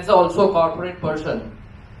 and as also a corporate person.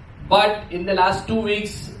 But in the last 2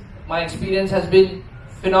 weeks, my experience has been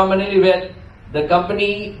phenomenally well. The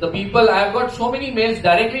company, the people, I have got so many mails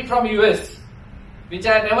directly from US, which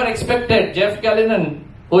I never expected. Jeff Callinan,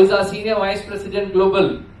 who is our Senior Vice President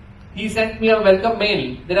Global, he sent me a welcome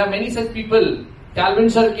mail. There are many such people. Calvin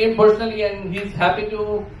sir came personally and he's happy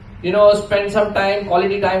to, spend some time,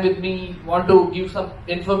 quality time with me, want to give some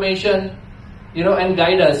information, and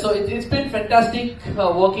guide us. So it's been fantastic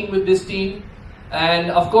working with this team. And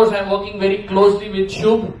of course, I'm working very closely with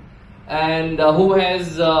Shubh, and who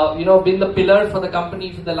has, been the pillar for the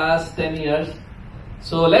company for the last 10 years.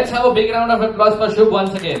 So let's have a big round of applause for Shubh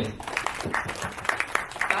once again.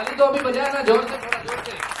 ताली तो अभी बजाया ना, जोर से, थोड़ा जोर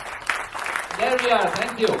से. There we are.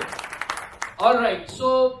 Thank you. All right.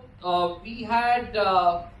 So we had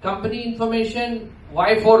company information.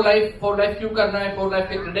 Why 4Life? 4Life क्यों करना है? 4Life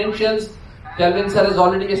के credentials. Calvin sir has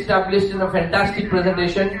already established in a fantastic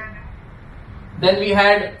presentation. Then we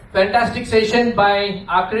had fantastic session by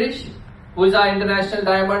Akrish, who is our international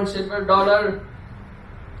diamond, silver, dollar,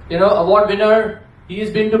 award winner. He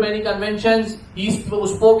has been to many conventions. He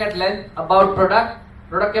spoke at length about product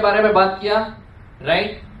के बारे में बात किया,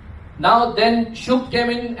 right? Now then Shubh came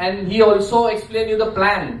in and he also explained you the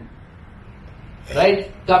plan, right?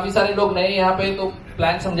 काफी सारे लोग नए यहाँ पे तो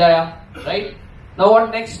plan समझाया, right? Now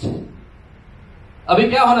what next? अभी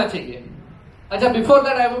क्या होना चाहिए? अच्छा, before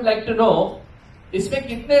that I would like to know, इसमें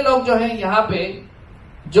कितने लोग जो हैं यहाँ पे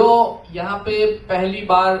जो यहाँ पे पहली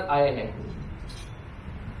बार आए हैं?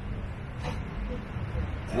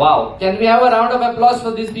 Wow! Can we have a round of applause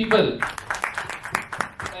for these people?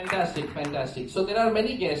 Fantastic, fantastic. So there are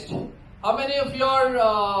many guests. How many of you are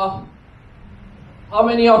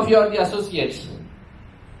the associates?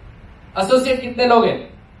 Associate कितने लोग हैं?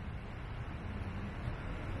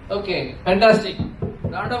 Okay, fantastic.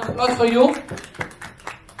 Round of applause for you.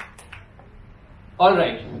 All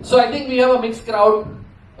right. So I think we have a mixed crowd.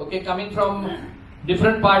 Okay, coming from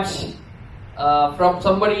different parts. From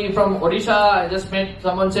somebody from Odisha. I just met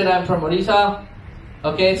someone said I'm from Odisha.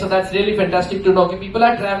 Okay, so that's really fantastic to know. Okay, people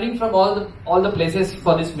are traveling from all the places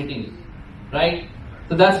for this meeting, right?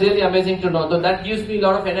 So that's really amazing to know. So that gives me a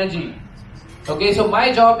lot of energy. Okay, so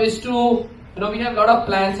my job is to, we have a lot of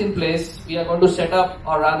plans in place. We are going to set up,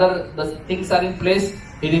 or rather the things are in place.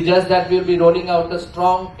 It is just that we'll be rolling out a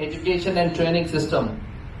strong education and training system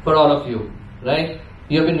for all of you, right?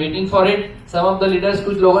 You have been waiting for it. Some of the leaders,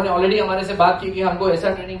 कुछ लोगों ने already हमारे से बात की कि हमको ऐसा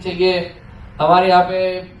ट्रेनिंग चाहिए. हमारे यहाँ पे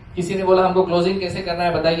किसी ने बोला हमको क्लोजिंग कैसे करना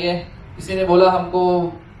है बताइए. किसी ने बोला हमको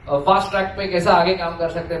फास्ट ट्रैक पे कैसा आगे काम कर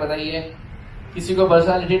सकते हैं बताइए. किसी को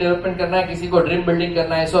पर्सनालिटी डेवलपमेंट करना है, किसी को ड्रीम बिल्डिंग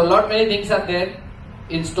करना है. So lot many things are there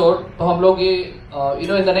in store. तो हम लोग ये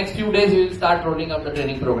in the next few days we will start rolling out the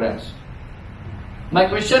training programmes. My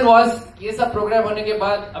question was, ये सब प्रोग्राम होने के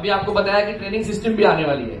बाद अभी आपको बताया कि ट्रेनिंग सिस्टम भी आने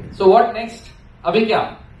वाली है. So what next? अभी क्या?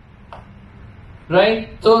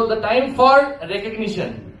 Right, so the time for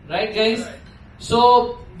recognition. Right guys, सो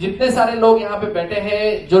जितने सारे लोग यहाँ पे बैठे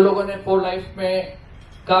हैं, जो लोगों ने फोर लाइफ में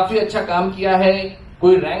काफी अच्छा काम किया है,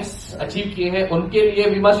 कोई रैंक्स अचीव किए हैं, उनके लिए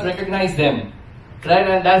we must recognise them. Right,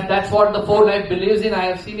 and that's what the four life believes in. I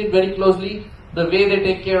have seen it very closely, the way they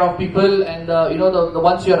take care of people and the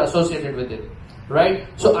ones you are associated with it. Right,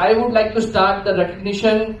 so I would like to start the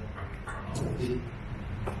recognition.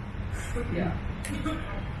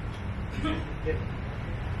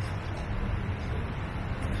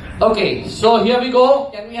 Okay, so here we go.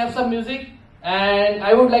 Can we have some music? And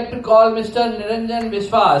I would like to call Mr. Niranjan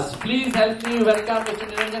Biswas. Please help me welcome Mr.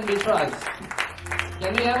 Niranjan Biswas.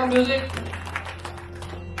 Can we have a music?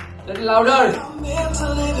 Little louder.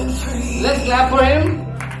 Let's clap for him.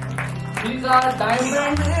 These are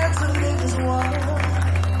diamond.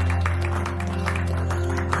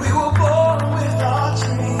 We were born with our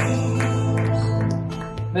dreams.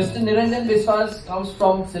 Mr. Niranjan Biswas comes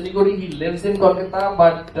from Siliguri. He lives in Kolkata,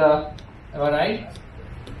 but am I right?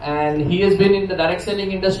 And he has been in the direct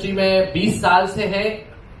selling industry में 20 साल से है.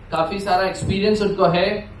 काफी सारा experience उनको है.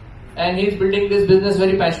 And he is building this business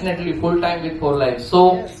very passionately, full time with 4 Life. So,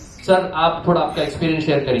 sir, आप थोड़ा आपका experience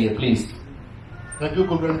share करिए, please. Thank you,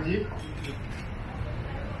 Kulran ji.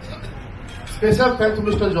 Special thanks to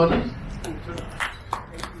Mr. Johnny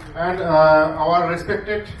and our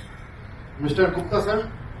respected Mr. Gupta sir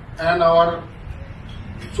and our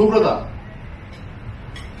Subrata.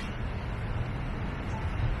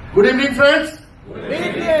 Good evening, friends. Good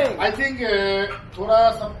evening. I think थोड़ा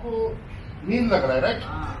सबको नींद लग रहा है, राइट?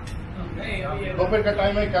 दोपहर का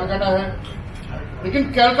टाइम है, कलकत्ता है, लेकिन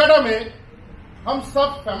कलकत्ता में हम सब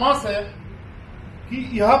फेमस है कि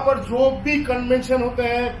यहाँ पर जो भी कन्वेंशन होते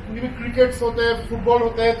हैं, क्रिकेट्स होते हैं, फुटबॉल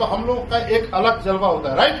होते हैं, तो हम लोग का एक अलग जलवा होता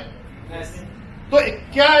है, राइट? तो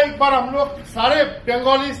क्या एक बार हम लोग सारे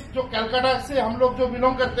बंगाली जो कलकत्ता से हम लोग जो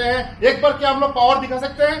बिलोंग करते हैं, एक बार क्या हम लोग पावर दिखा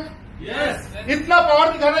सकते हैं? यस. इतना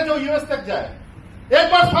पावर दिखाना जो यूएस तक जाए.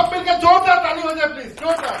 एक बार सब मिलकर जोरदार ताली हो जाए प्लीज,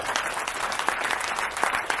 जोरदार.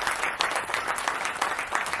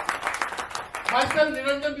 माइसेल्फ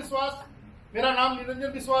निरंजन विश्वास, मेरा नाम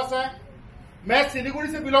निरंजन विश्वास है. मैं सिलीगुड़ी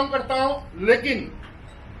से बिलोंग करता हूं, लेकिन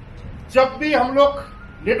जब भी हम लोग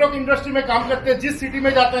नेटवर्क इंडस्ट्री में काम करते हैं, जिस सिटी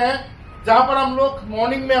में जाते हैं, जहां पर हम लोग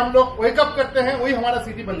मॉर्निंग में हम लोग वेकअप करते हैं, वही हमारा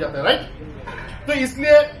सिटी बन जाता है, राइट? तो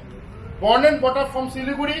इसलिए born and bought up from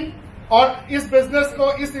Siliguri, और इस बिजनेस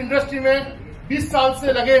को, इस इंडस्ट्री में 20 साल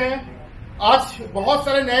से लगे हैं. आज बहुत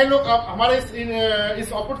सारे नए लोग हमारे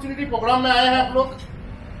इस अपॉर्चुनिटी प्रोग्राम में आए हैं. आप लोग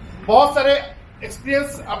बहुत सारे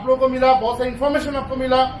एक्सपीरियंस आप लोगों को मिला, बहुत सारी इन्फॉर्मेशन आपको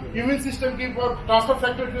मिला ह्यूमन सिस्टम के ऊपर, ट्रांसफर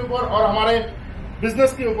फैक्टर के ऊपर, और हमारे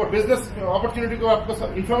बिजनेस के ऊपर, बिजनेस अपॉर्चुनिटी को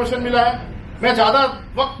आपको इन्फॉर्मेशन मिला है. मैं ज्यादा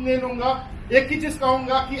वक्त नहीं लूंगा. एक ही चीज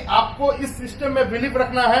कहूंगा कि आपको इस सिस्टम में बिलीव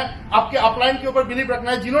रखना है, आपके अपलाइन के ऊपर बिलीव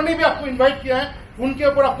रखना है, जिन्होंने भी आपको इनवाइट किया है उनके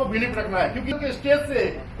ऊपर आपको बिलीव रखना है. क्योंकि स्टेज से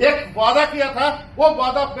एक वादा किया था, वो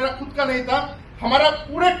वादा मेरा खुद का नहीं था, हमारा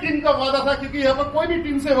पूरे टीम का वादा था. क्योंकि यहाँ पर कोई भी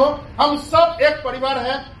टीम से हो, हम सब एक परिवार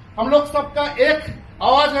है, हम लोग सबका एक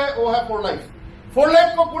आवाज है, वो है 4 लाइफ. 4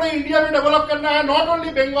 लाइफ को पूरे इंडिया में डेवलप करना है, नॉट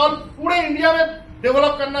ओनली बंगाल, पूरे इंडिया में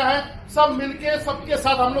डेवलप करना है. सब मिलके, सबके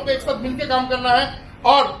साथ हम लोग एक साथ मिलके काम करना है.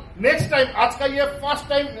 और नेक्स्ट टाइम, आज का ये फर्स्ट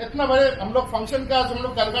टाइम इतना बड़े हम लोग फंक्शन का, आज हम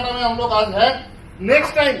लोग कलकत्ता में हम लोग आज है.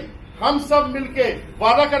 नेक्स्ट टाइम हम सब मिलके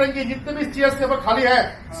वादा करेंगे, जितने भी चेयर्स टेबल खाली है,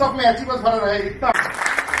 सब में अचीवर्स भरा रहे. इतना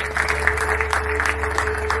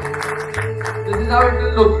This is how it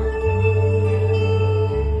will look.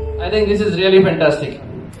 I think this is really fantastic.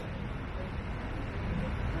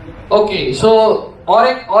 Okay, so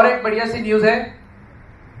और एक बढ़िया सी न्यूज है.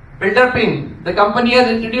 Builder pin, the company has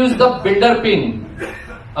introduced the builder pin.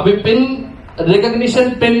 अभी पिन रिकॉग्निशन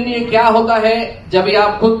पिन ये क्या होता है जब ये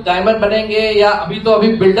आप खुद डायमंड बनेंगे, या अभी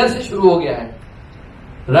बिल्डर से शुरू हो गया है,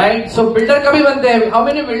 राइट? सो बिल्डर कभी बनते हैं? How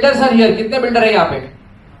many builders are here? कितने बिल्डर हैं यहाँ पे?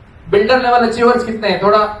 बिल्डर लेवल अचीवर्स कितने हैं?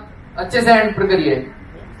 थोड़ा अच्छे से हैंड करिए।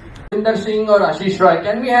 जिंदर सिंह और आशीष Roy,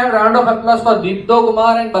 can we have round of applause for दीप्तो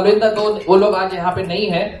Kumar and Balwinder? दो वो लोग आज यहाँ पे नहीं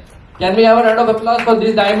है। Can we have a round of applause for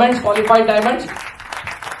this diamonds, qualified diamonds?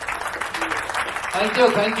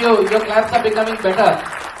 Thank you, your claps are becoming better.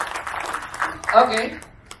 Okay.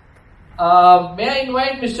 May I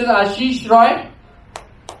invite Mr. Ashish Roy?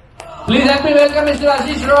 Please help me welcome Mr.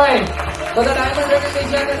 Ashish Roy for the diamond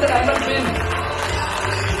recognition and the diamond pin.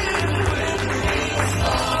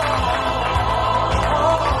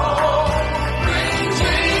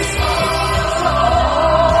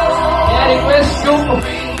 May I request you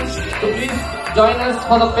to please join us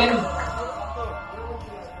for the pin.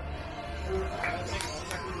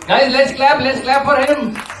 Guys, let's clap for him.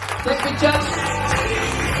 Take pictures.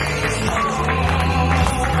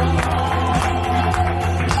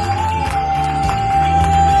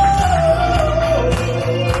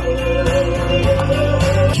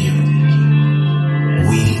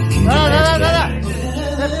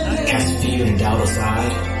 Cast fear and doubt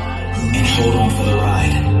aside and hold on for the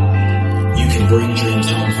ride. You can bring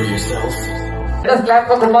dreams home for yourself. Let us clap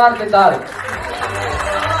for Kumar Kedar.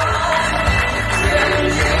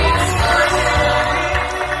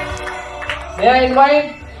 May I invite?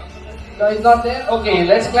 No, he's not there. Okay,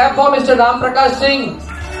 let's clap for Mr. Ram Prakash Singh.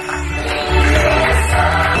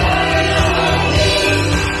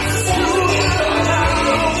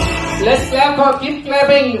 Let's clap for, keep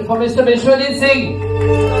clapping for Mr. Vishwajit Singh.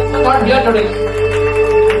 Not here today.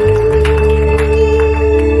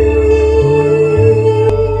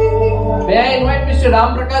 May I invite Mr.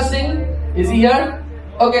 Ram Prakash Singh? Is he here?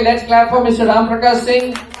 Okay, let's clap for Mr. Ram Prakash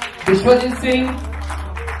Singh, Vishwajit Singh.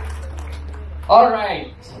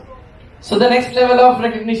 Alright. So the next level of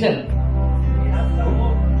recognition.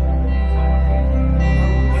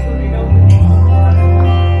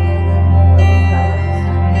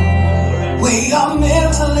 We are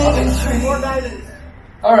meant to live in free.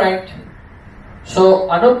 Alright. So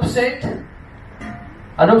Anup Seth.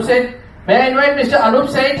 May I invite Mr. Anup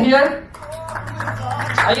Seth here?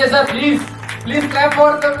 Yes sir, please clap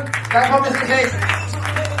for Mr. Seth.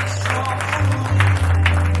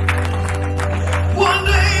 One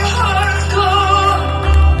day your heart is cold,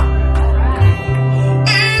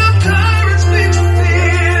 and your courage makes you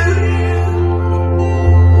feel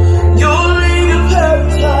you're in a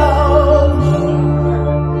paradise.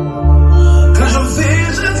 'Cause your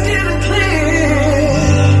vision's getting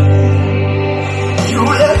clear.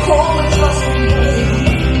 You're at home and trust me,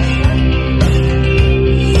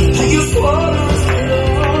 and you swallow it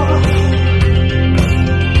all.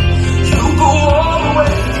 You go all the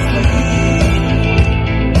way.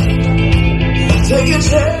 Take a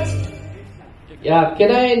chance. Yeah, can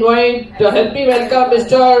I invite to help me welcome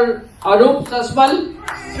Mr. Arup Sasmal?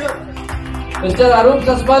 Mr. Arup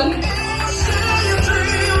Sasmal.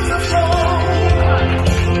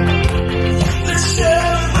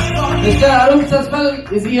 Mr. Arup Sasmal,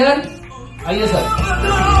 is he here? Yes sir.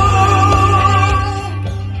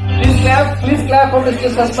 Please clap for Mr.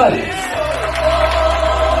 Sasmal.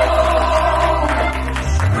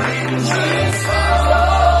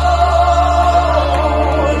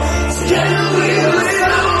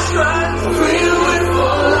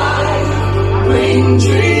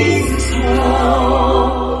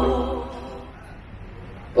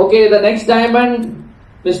 Okay, the next diamond,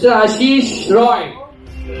 Mr. Ashish Roy.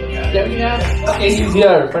 Okay, he's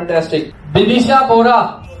here. Fantastic. Vidisha Bora.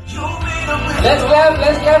 Let's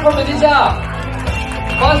clap for Vidisha.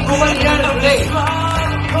 First woman here today.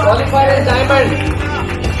 Qualified as diamond.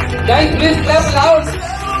 Guys, please clap loud.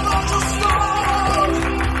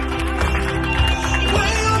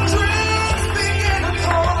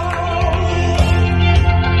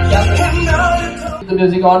 The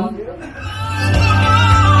music on.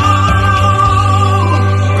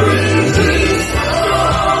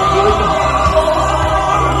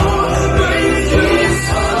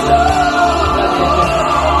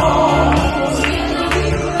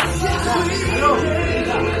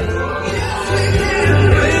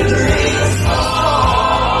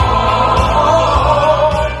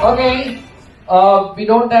 Okay, we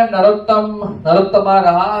don't have Narottama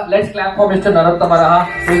Raha. Let's clap for Mr. Narottama Raha,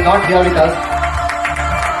 who is not here with us.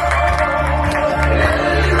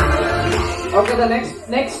 Okay, the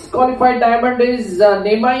next qualified diamond is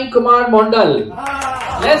Nemai Kumar Mondal.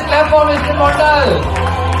 Let's clap for Mr. Mondal.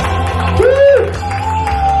 Woo!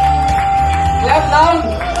 Clap loud.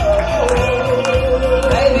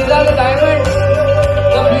 Hey, these are the diamonds.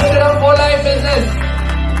 The future of whole life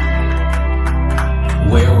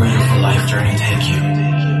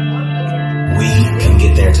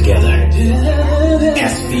together.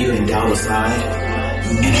 Cast fear and doubt aside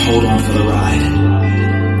and hold on for the ride.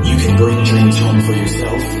 You can bring dreams home for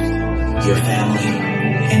yourself, your family,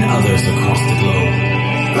 and others across the globe.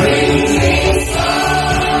 Bring dreams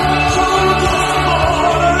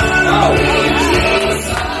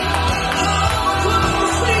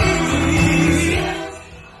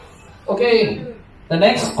Okay, the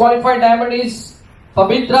next qualified diamond is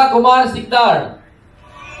Pavitra Kumar Sikdar.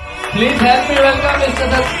 Please help me welcome Mr.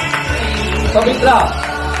 Pavitra.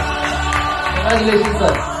 Congratulations,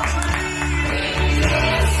 sir.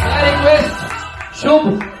 I request Shubh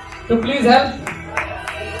to please help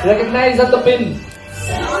recognize at the pin.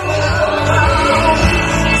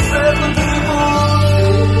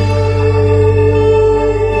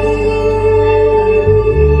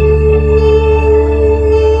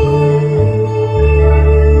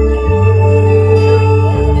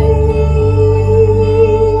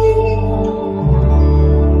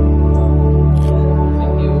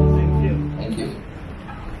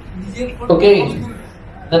 Okay,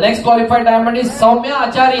 the next qualified diamond is Soumya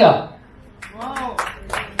Acharya.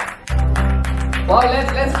 Wow,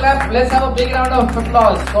 let's clap. Let's have a big round of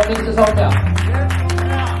applause for Mr. Soumya.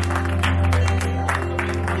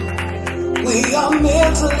 We are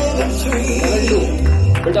meant to live in freedom.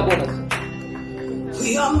 Builder bonus.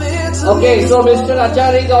 We are meant to Okay, so Mr.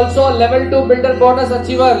 Acharya is also a level 2 builder bonus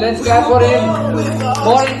achiever. Let's clap for him.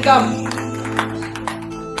 More income.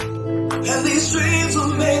 And these dreams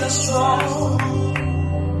will make us strong.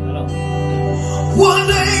 One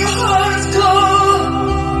day your heart's gone.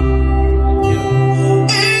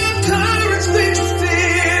 Encourage me to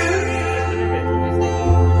fear.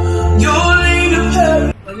 You're leading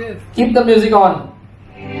paradise. Keep the music on.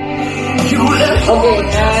 Okay,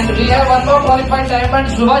 and we have one more qualified diamond,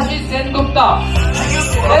 Subhashis Sen Gupta.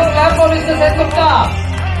 Let's clap for Mr. Sen Gupta.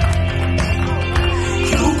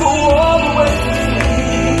 You go all the way.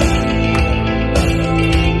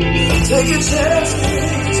 Taking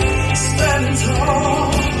chances, standing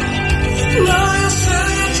tall. Now you say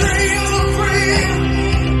your dreams are free.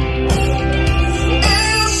 And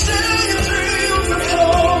you say your dreams are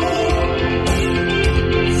home.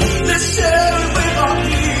 Let's share it with our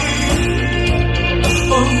people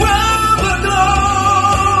around the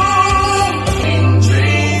globe.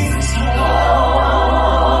 Dreams home.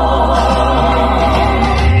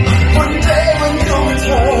 One day when you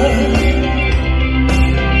return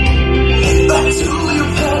back to your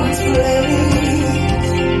parents' place,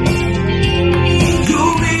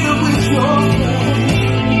 you'll meet up with your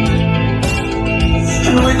friends,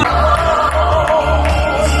 and we go.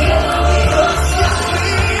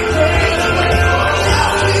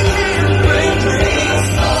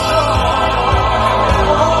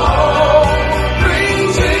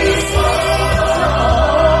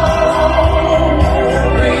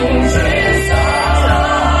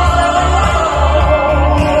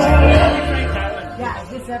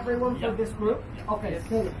 Everyone for this group? Okay,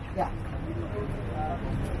 cool. Yeah.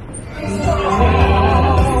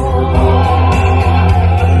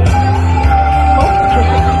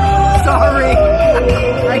 Sorry.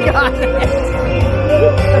 I got it.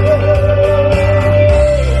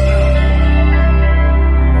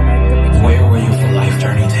 Where will your life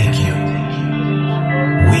journey take you?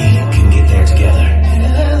 We can get there together.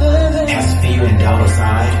 Cast fear and doubt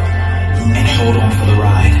aside and hold on for the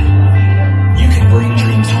ride. You can bring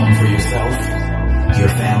dreams home for yourself, your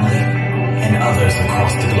family, and others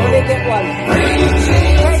across the globe. Let me get one.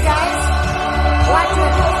 Hey guys, watch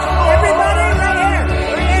it. Everybody right here.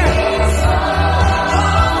 Right here.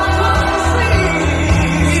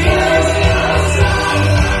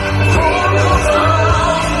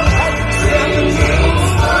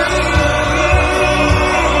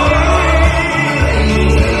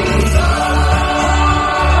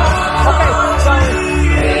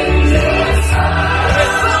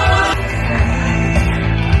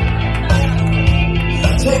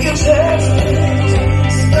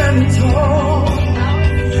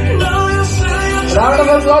 Round of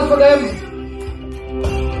applause for them.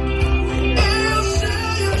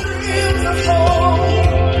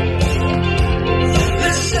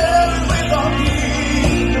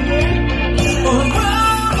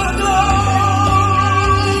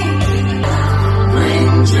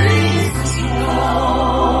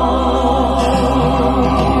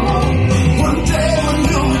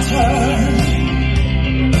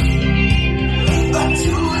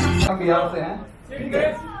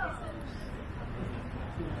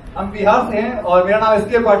 हम बिहार से हैं और मेरा नाम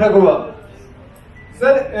SK पाठक हुआ।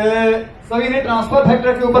 Sir सभी ने transfer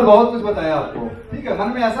factor के ऊपर बहुत कुछ बताया आपको, ठीक है।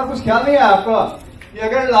 मन में ऐसा कुछ ख्याल नहीं है आपका कि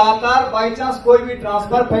अगर लगातार बाई चांस कोई भी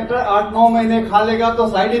ट्रांसफर फैक्टर 8-9 महीने खा लेगा तो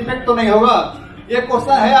साइड इफेक्ट तो नहीं होगा? ये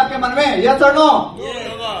क्वेश्चन है आपके मन में? यस और नो?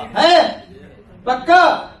 है? पक्का?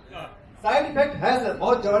 साइड इफेक्ट है सर,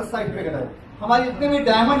 बहुत जबरदस्त साइड इफेक्ट है। हमारे जितने भी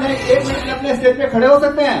डायमंड है 1 मिनट में अपने स्टेज पे खड़े हो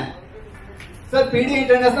सकते हैं सर। पीडी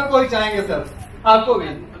इंटरनेशनल को ही चाहेंगे सर, आपको भी।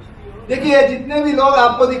 देखिए जितने भी लोग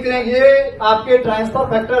आपको दिख रहे हैं ये आपके ट्रांसफर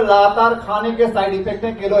फैक्टर लगातार खाने के साइड इफेक्ट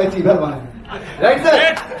है, किलो अचीवर बने हैं। Right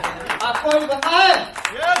sir? आपको भी बनना है।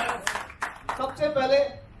 सबसे पहले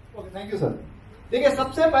ओके, थैंक यू सर। देखिए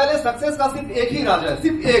सबसे पहले सक्सेस का सिर्फ एक ही राज है,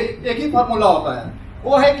 सिर्फ एक ही फॉर्मूला होता है।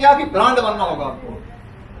 वो है क्या कि ब्रांड बनना होगा आपको।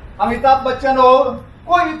 अमिताभ बच्चन हो,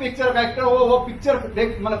 कोई भी पिक्चर का एक्टर हो, वो पिक्चर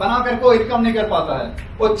देख बना करके वो इनकम नहीं कर पाता है।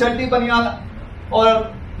 वो चड्डी बनियान और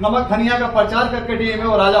नमक धनिया का प्रचार करके टीवी में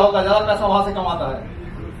वो राजा होता है, ज्यादा पैसा वहां से कमाता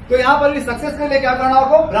है। तो यहाँ पर भी सक्सेस के लिए क्या करना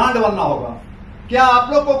होगा? ब्रांड बनना होगा। क्या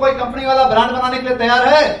आप लोग को कोई कंपनी वाला ब्रांड बनाने के लिए तैयार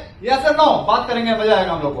है? यस और नो? बात करेंगे, मजा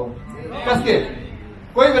आएगा हम लोग को कस के।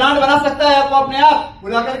 कोई ब्रांड बना सकता है आपको अपने आप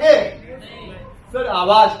बुला करके? सर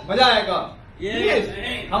आवाज, मजा आएगा।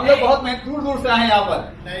 हम लोग बहुत दूर दूर से आए यहाँ पर,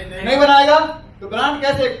 नहीं बनाएगा तो ब्रांड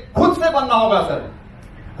कैसे? खुद से बनना होगा सर।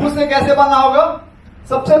 खुद से कैसे बनना होगा?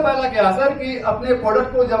 सबसे पहला क्या सर कि अपने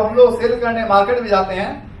प्रोडक्ट को जब हम लोग सेल करने मार्केट में जाते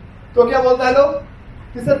हैं तो क्या बोलता है लोग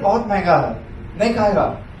कि सर बहुत महंगा है, नहीं खाएगा।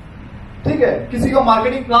 ठीक है, किसी को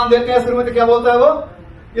मार्केटिंग प्लान देते हैं शुरू में तो क्या बोलता है वो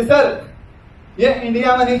कि सर ये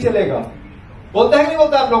इंडिया में नहीं चलेगा। बोलता है कि नहीं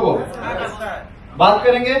बोलता है आप लोगों को? बात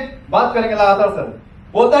करेंगे लगातार सर।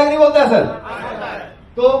 बोलता है कि नहीं बोलता है सर?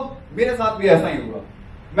 तो मेरे साथ भी ऐसा ही हुआ।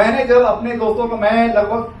 मैंने जब अपने दोस्तों को, मैं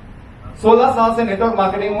लगभग 16 साल से नेटवर्क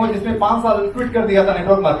मार्केटिंग हूँ, जिसमें 5 साल क्विट कर दिया था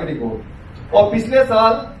नेटवर्क मार्केटिंग को, और पिछले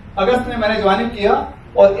साल अगस्त में मैंने ज्वाइनिंग किया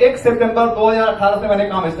और 1 सितंबर 2018 से मैंने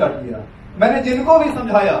काम स्टार्ट किया। मैंने जिनको भी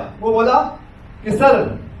समझाया वो बोला कि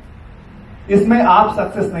सर इसमें आप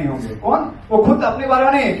सक्सेस नहीं होंगे। कौन? वो खुद अपने बारे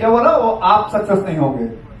में नहीं, क्या बोला वो? आप सक्सेस नहीं होंगे।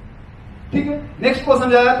 ठीक है, नेक्स्ट को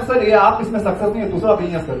समझाया तो सर ये आप इसमें सक्सेस नहीं है, दूसरा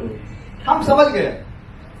बिजनेस कर लो। हम समझ गए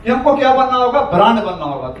कि हमको क्या बनना होगा? ब्रांड बनना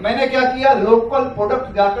होगा। तो मैंने क्या किया? लोकल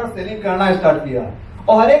प्रोडक्ट जाकर सेलिंग करना स्टार्ट किया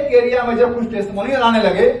और हर एक एरिया में जब कुछ टेस्टिमोनियल आने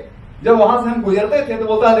लगे, जब वहां से हम गुजरते थे तो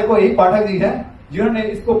बोलता है देखो यही पाठक जी है जिन्होंने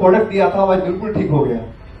इसको प्रोडक्ट दिया था, वह बिल्कुल ठीक हो गया।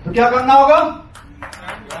 तो क्या करना होगा?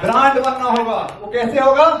 ब्रांड बनना होगा। वो कैसे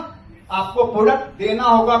होगा? आपको प्रोडक्ट देना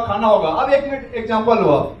होगा, खाना होगा। अब 1 मिनट एग्जांपल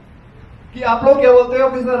लो आप कि आप लोग क्या बोलते हो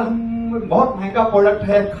कि सर हम बहुत महंगा प्रोडक्ट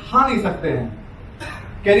है, खा नहीं सकते हैं,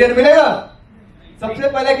 कैरियर मिलेगा? सबसे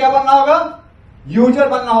पहले क्या बनना होगा? यूजर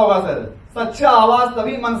बनना होगा सर। सच्चा आवाज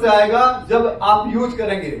तभी मन से आएगा जब आप यूज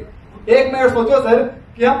करेंगे। 1 मिनट सोचो सर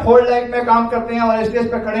कि हम फोल्ड लाइन में काम करते हैं और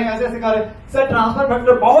स्टेज पे खड़े हैं, ऐसे सिखा रहे सर ट्रांसफर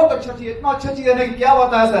फैक्टर बहुत अच्छा चाहिए, इतना अच्छा चाहिए नहीं, क्या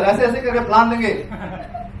होता है सर? ऐसे ऐसे करके प्लान देंगे,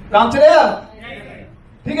 काम चलेगा?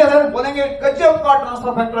 ठीक है सर, बोलेंगे गजब का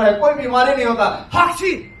ट्रांसफर फैक्टर है, कोई बीमारी नहीं होता,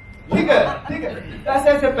 हाक्षी ठीक है, ऐसे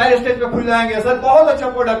ऐसे पैर स्टेज पे खुल जाएंगे, सर बहुत अच्छा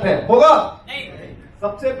प्रोडक्ट है, होगा?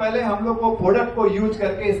 सबसे पहले हम लोग को प्रोडक्ट को यूज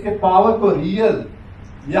करके इसके पावर को रियल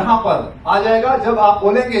यहां पर आ जाएगा। जब आप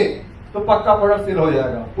बोलेंगे तो पक्का प्रोडक्ट सेल हो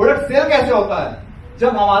जाएगा। प्रोडक्ट सेल कैसे होता है?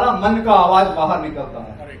 जब हमारा मन का आवाज बाहर निकलता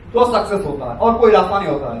है तो सक्सेस होता है, और कोई रास्ता नहीं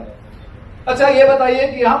होता है। अच्छा ये बताइए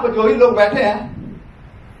कि यहाँ पर जो ही लोग बैठे हैं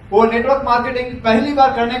वो नेटवर्क मार्केटिंग पहली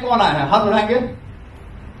बार करने कौन आए हैं? हाथ उठाएंगे।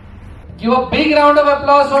 Give a big round of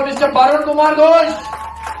applause for Mr. Barun Kumar Ghosh.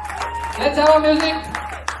 Let's have a music.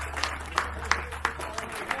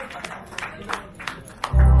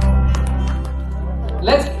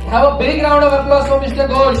 Let's have a big round of applause for Mr.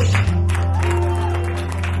 Ghosh.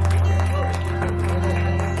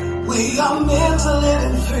 We are meant to live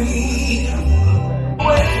in freedom.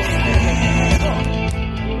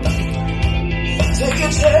 Take a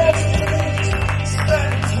chance,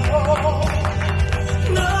 stand tall.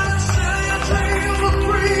 Not say your dreams are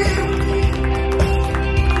free,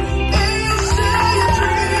 and you say your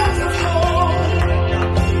dreams are home.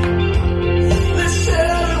 Let's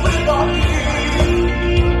share it with our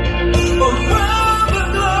people around the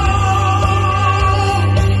globe.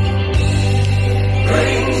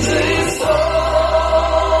 Ranging soul,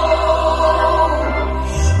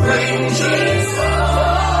 ranging soul.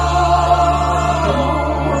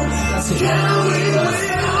 Together we will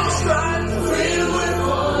strive to feel with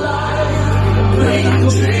more life.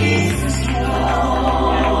 Ranging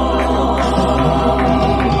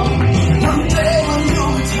one day when you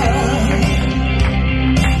return.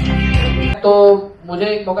 तो मुझे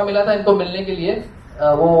एक मौका मिला था इनको मिलने के लिए।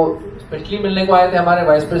 वो स्पेशली मिलने को आए थे हमारे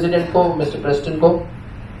वाइस प्रेसिडेंट को, मिस्टर प्रेस्टन को,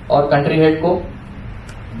 और कंट्री हेड को।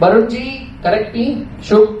 Varun ji, correct me,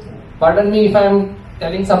 Shubh, pardon me if I am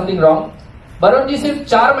telling something wrong. Varun ji सिर्फ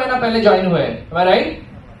 4 महीना पहले ज्वाइन हुए हैं, am I right?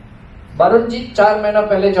 Varun ji 4 महीना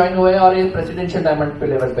पहले ज्वाइन हुए और ये प्रेसिडेंशियल डायमंड पे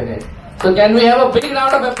लेवल पे है. So can we have a big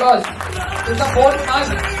round of applause to the 4th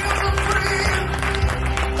month?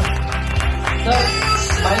 Sir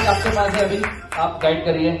mic आपके पास है अभी, आप गाइड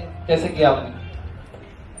करिए कैसे किया आपने.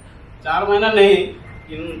 4 महीना नहीं,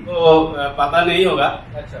 इनको पता नहीं होगा.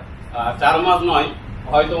 अच्छा 4 মাস নয়,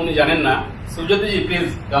 হয়তো উনি জানেন না. সুজ্যোতি জি please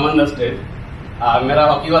come on the stage. मेरा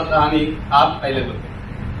हॉकी का कहानी आप पहले बोलते.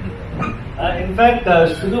 इनफैक्ट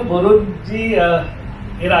शुद्ध बरुण जी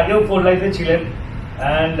এর আগেও 4 লাইফে ছিলেন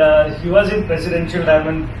and he was in presidential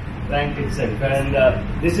diamond rank itself, and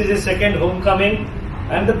this is his second homecoming.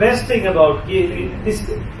 And the best thing about this,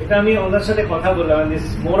 এটা আমি ওনার সাথে কথা বললাম, and this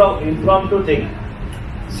is more of impromptu thing.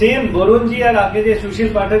 Same Varun জি আর আগে যে সুশীল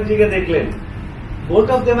পাঠক জিকে দেখলেন, both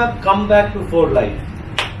of them have come back to 4 life.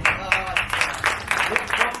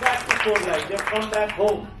 They've come back to 4 life. They've come back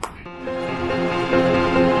home.